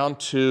down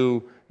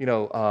to,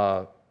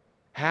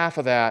 half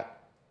of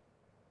that,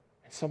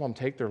 and some of them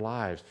take their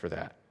lives for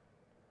that.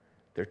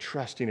 They're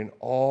trusting in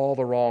all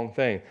the wrong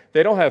things.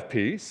 They don't have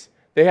peace.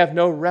 They have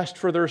no rest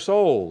for their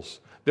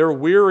souls. They're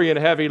weary and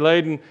heavy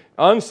laden,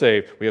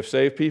 unsaved. We have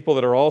saved people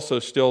that are also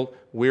still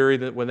weary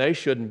when they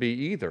shouldn't be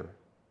either.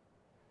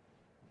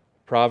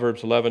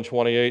 Proverbs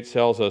 11:28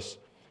 tells us,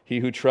 he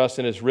who trusts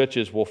in his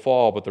riches will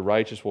fall, but the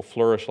righteous will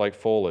flourish like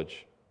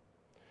foliage.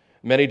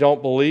 Many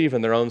don't believe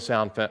in their own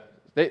sound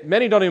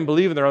Many don't even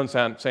believe in their own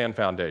sand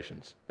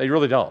foundations. They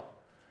really don't.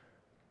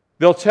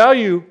 They'll tell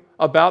you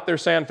about their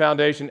sand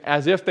foundation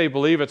as if they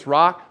believe it's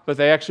rock, but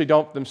they actually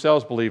don't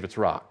themselves believe it's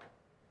rock.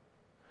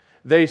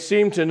 They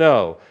seem to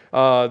know.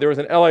 There was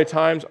an LA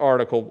Times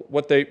article.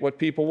 What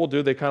people will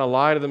do, they kind of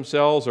lie to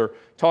themselves or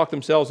talk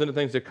themselves into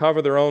things to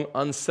cover their own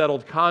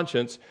unsettled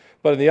conscience.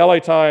 But in the LA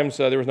Times,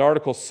 there was an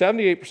article,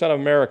 78% of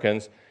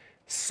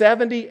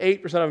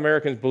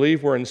Americans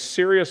believe we're in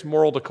serious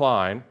moral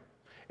decline,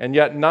 and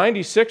yet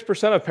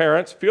 96% of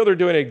parents feel they're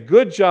doing a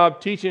good job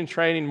teaching and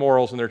training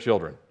morals in their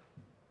children.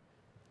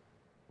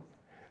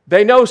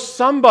 They know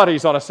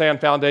somebody's on a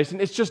sand foundation,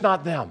 it's just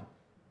not them.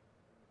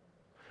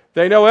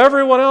 They know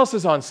everyone else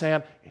is on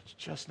sand, it's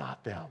just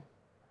not them.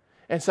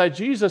 And so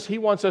Jesus, he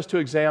wants us to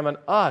examine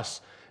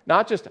us.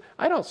 Not just,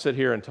 I don't sit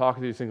here and talk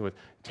these things with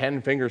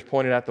 10 fingers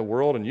pointed at the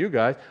world and you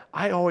guys.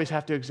 I always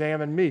have to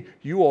examine me.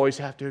 You always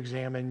have to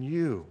examine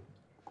you.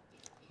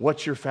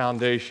 What's your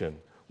foundation?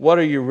 What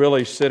are you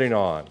really sitting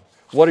on?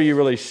 What are you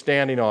really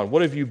standing on?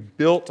 What have you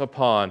built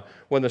upon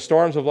when the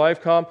storms of life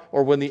come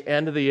or when the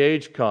end of the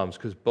age comes?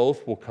 Because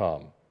both will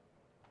come.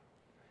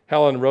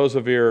 Helen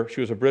Roseveare,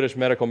 she was a British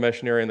medical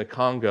missionary in the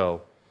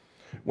Congo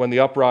when the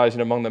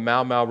uprising among the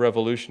Mau Mau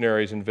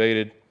revolutionaries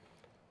invaded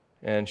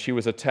and she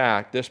was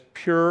attacked. This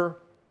pure,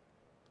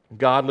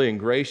 godly, and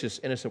gracious,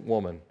 innocent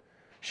woman,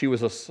 she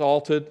was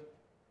assaulted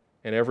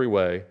in every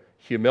way,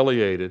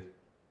 humiliated,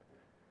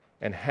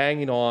 and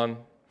hanging on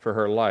for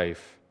her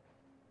life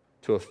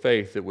to a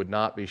faith that would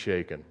not be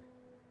shaken.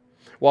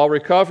 While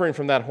recovering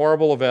from that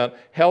horrible event,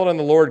 Helen and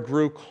the Lord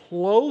grew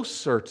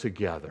closer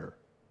together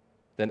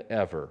than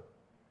ever.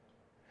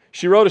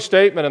 She wrote a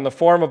statement in the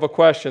form of a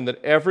question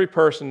that every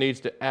person needs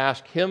to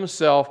ask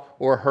himself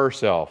or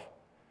herself.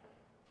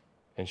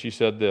 And she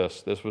said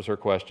this was her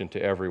question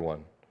to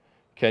everyone.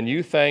 Can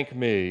you thank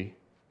me,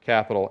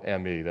 capital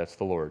M-E, that's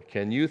the Lord,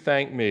 can you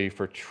thank me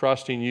for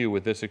trusting you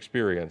with this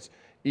experience,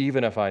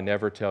 even if I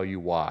never tell you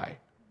why?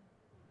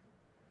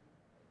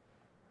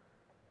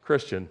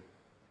 Christian,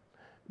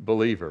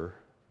 believer,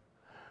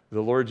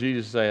 the Lord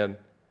Jesus is saying,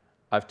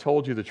 I've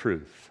told you the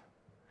truth.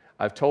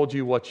 I've told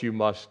you what you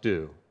must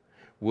do.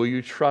 Will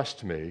you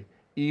trust me,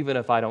 even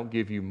if I don't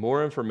give you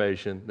more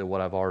information than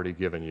what I've already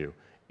given you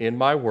in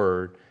my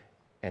word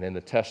and in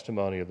the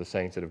testimony of the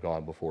saints that have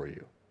gone before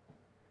you?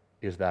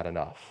 Is that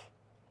enough?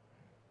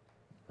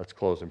 Let's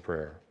close in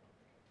prayer.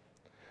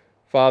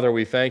 Father,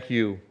 we thank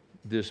you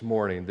this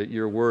morning that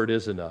your word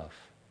is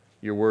enough.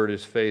 Your word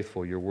is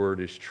faithful. Your word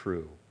is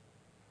true.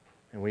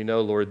 And we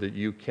know, Lord, that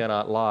you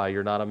cannot lie.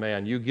 You're not a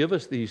man. You give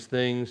us these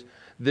things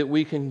that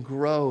we can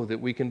grow, that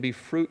we can be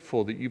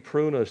fruitful, that you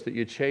prune us, that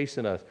you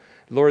chasten us.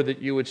 Lord, that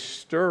you would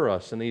stir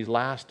us in these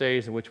last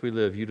days in which we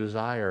live. You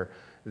desire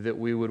that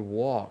we would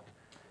walk,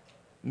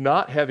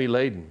 not heavy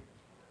laden,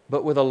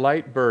 but with a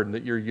light burden,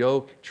 that your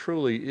yoke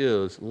truly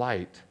is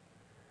light,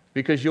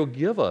 because you'll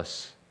give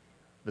us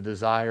the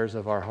desires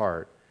of our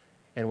heart.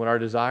 And when our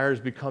desires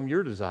become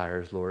your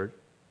desires, Lord,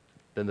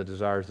 then the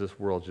desires of this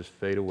world just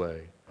fade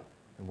away.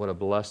 And what a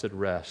blessed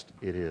rest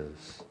it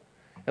is.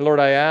 And Lord,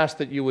 I ask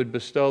that you would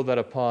bestow that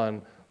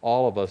upon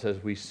all of us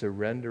as we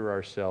surrender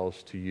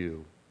ourselves to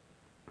you.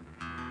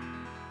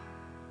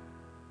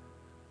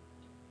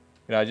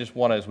 I just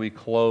want, as we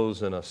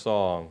close in a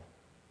song,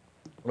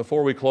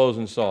 before we close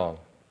in song,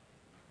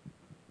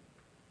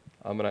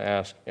 I'm going to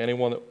ask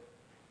anyone that,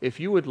 if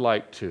you would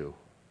like to,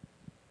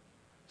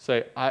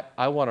 say,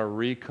 I want to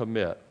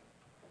recommit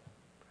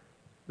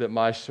that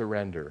my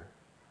surrender,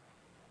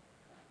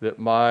 that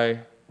my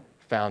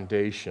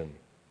foundation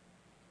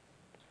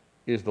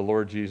is the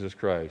Lord Jesus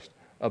Christ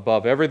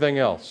above everything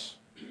else.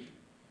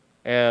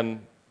 And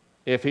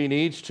if he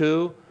needs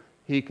to,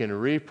 he can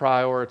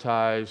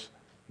reprioritize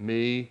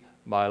me,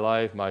 my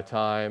life, my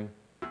time,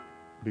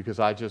 because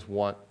I just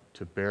want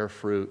to bear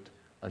fruit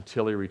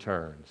until he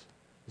returns.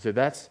 You say,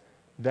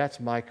 that's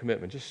my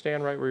commitment. Just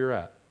stand right where you're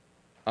at.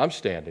 I'm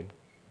standing.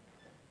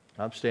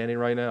 I'm standing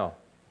right now.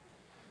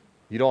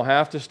 You don't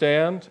have to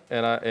stand,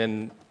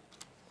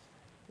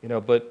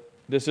 but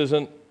this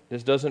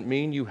doesn't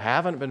mean you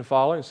haven't been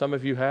following. Some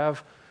of you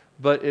have,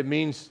 but it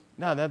means,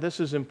 no, this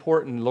is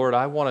important. Lord,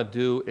 I want to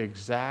do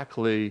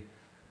exactly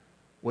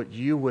what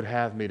you would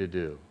have me to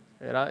do.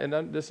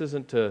 And this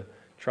isn't to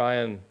try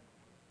and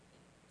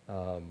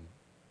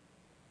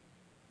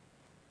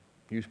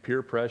use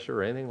peer pressure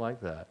or anything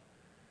like that.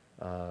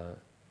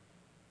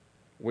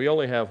 We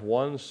only have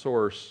one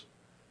source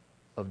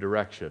of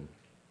direction,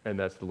 and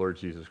that's the Lord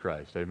Jesus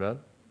Christ. Amen?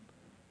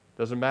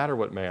 Doesn't matter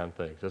what man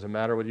thinks. Doesn't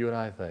matter what you and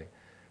I think.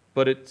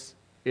 But it's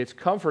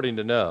comforting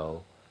to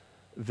know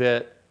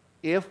that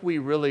if we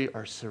really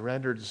are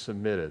surrendered and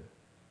submitted,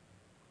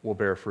 we'll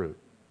bear fruit.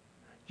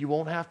 You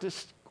won't have to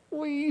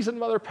squeeze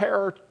another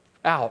pear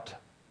out.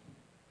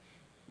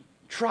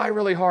 Try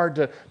really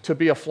hard to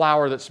be a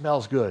flower that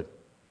smells good.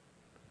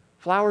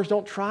 Flowers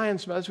don't try and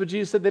smell. That's what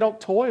Jesus said. They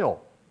don't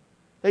toil.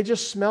 They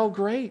just smell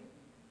great.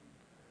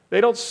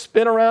 They don't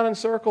spin around in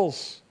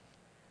circles.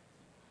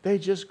 They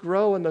just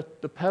grow and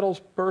the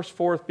petals burst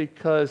forth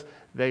because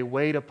they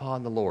wait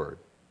upon the Lord.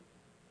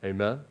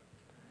 Amen?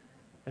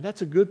 And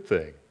that's a good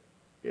thing.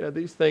 You know,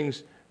 these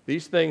things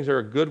are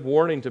a good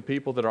warning to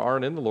people that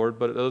aren't in the Lord,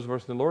 but those of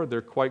us in the Lord,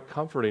 they're quite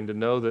comforting to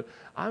know that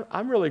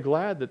I'm really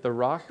glad that the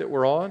rock that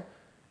we're on,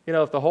 you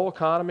know, if the whole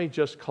economy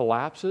just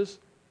collapses,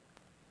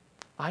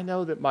 I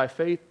know that my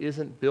faith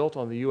isn't built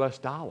on the U.S.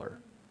 dollar.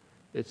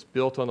 It's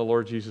built on the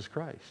Lord Jesus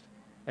Christ.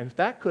 And if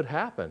that could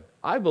happen,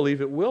 I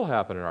believe it will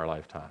happen in our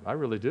lifetime. I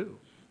really do.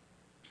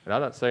 And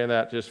I'm not saying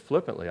that just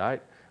flippantly. I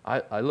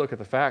look at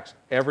the facts.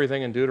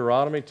 Everything in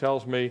Deuteronomy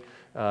tells me,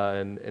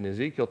 and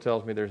Ezekiel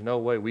tells me there's no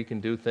way we can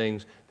do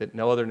things that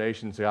no other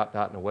nation's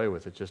gotten away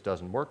with. It just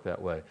doesn't work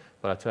that way.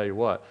 But I tell you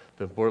what,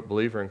 the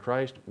believer in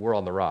Christ, we're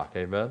on the rock.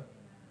 Amen?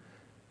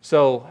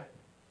 So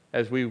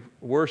as we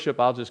worship,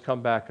 I'll just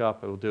come back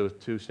up. We'll do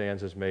 2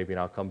 stanzas maybe, and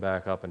I'll come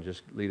back up and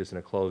just lead us in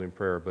a closing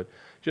prayer. But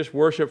just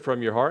worship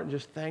from your heart and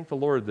just thank the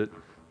Lord that,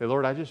 hey,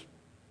 Lord, I just,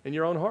 in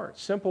your own heart,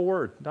 simple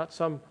word, not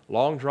some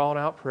long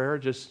drawn-out prayer,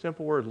 just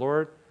simple word,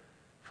 Lord,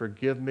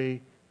 forgive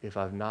me if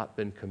I've not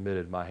been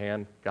committed. My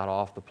hand got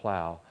off the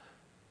plow.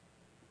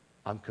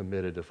 I'm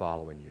committed to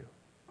following you.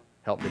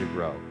 Help me to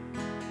grow.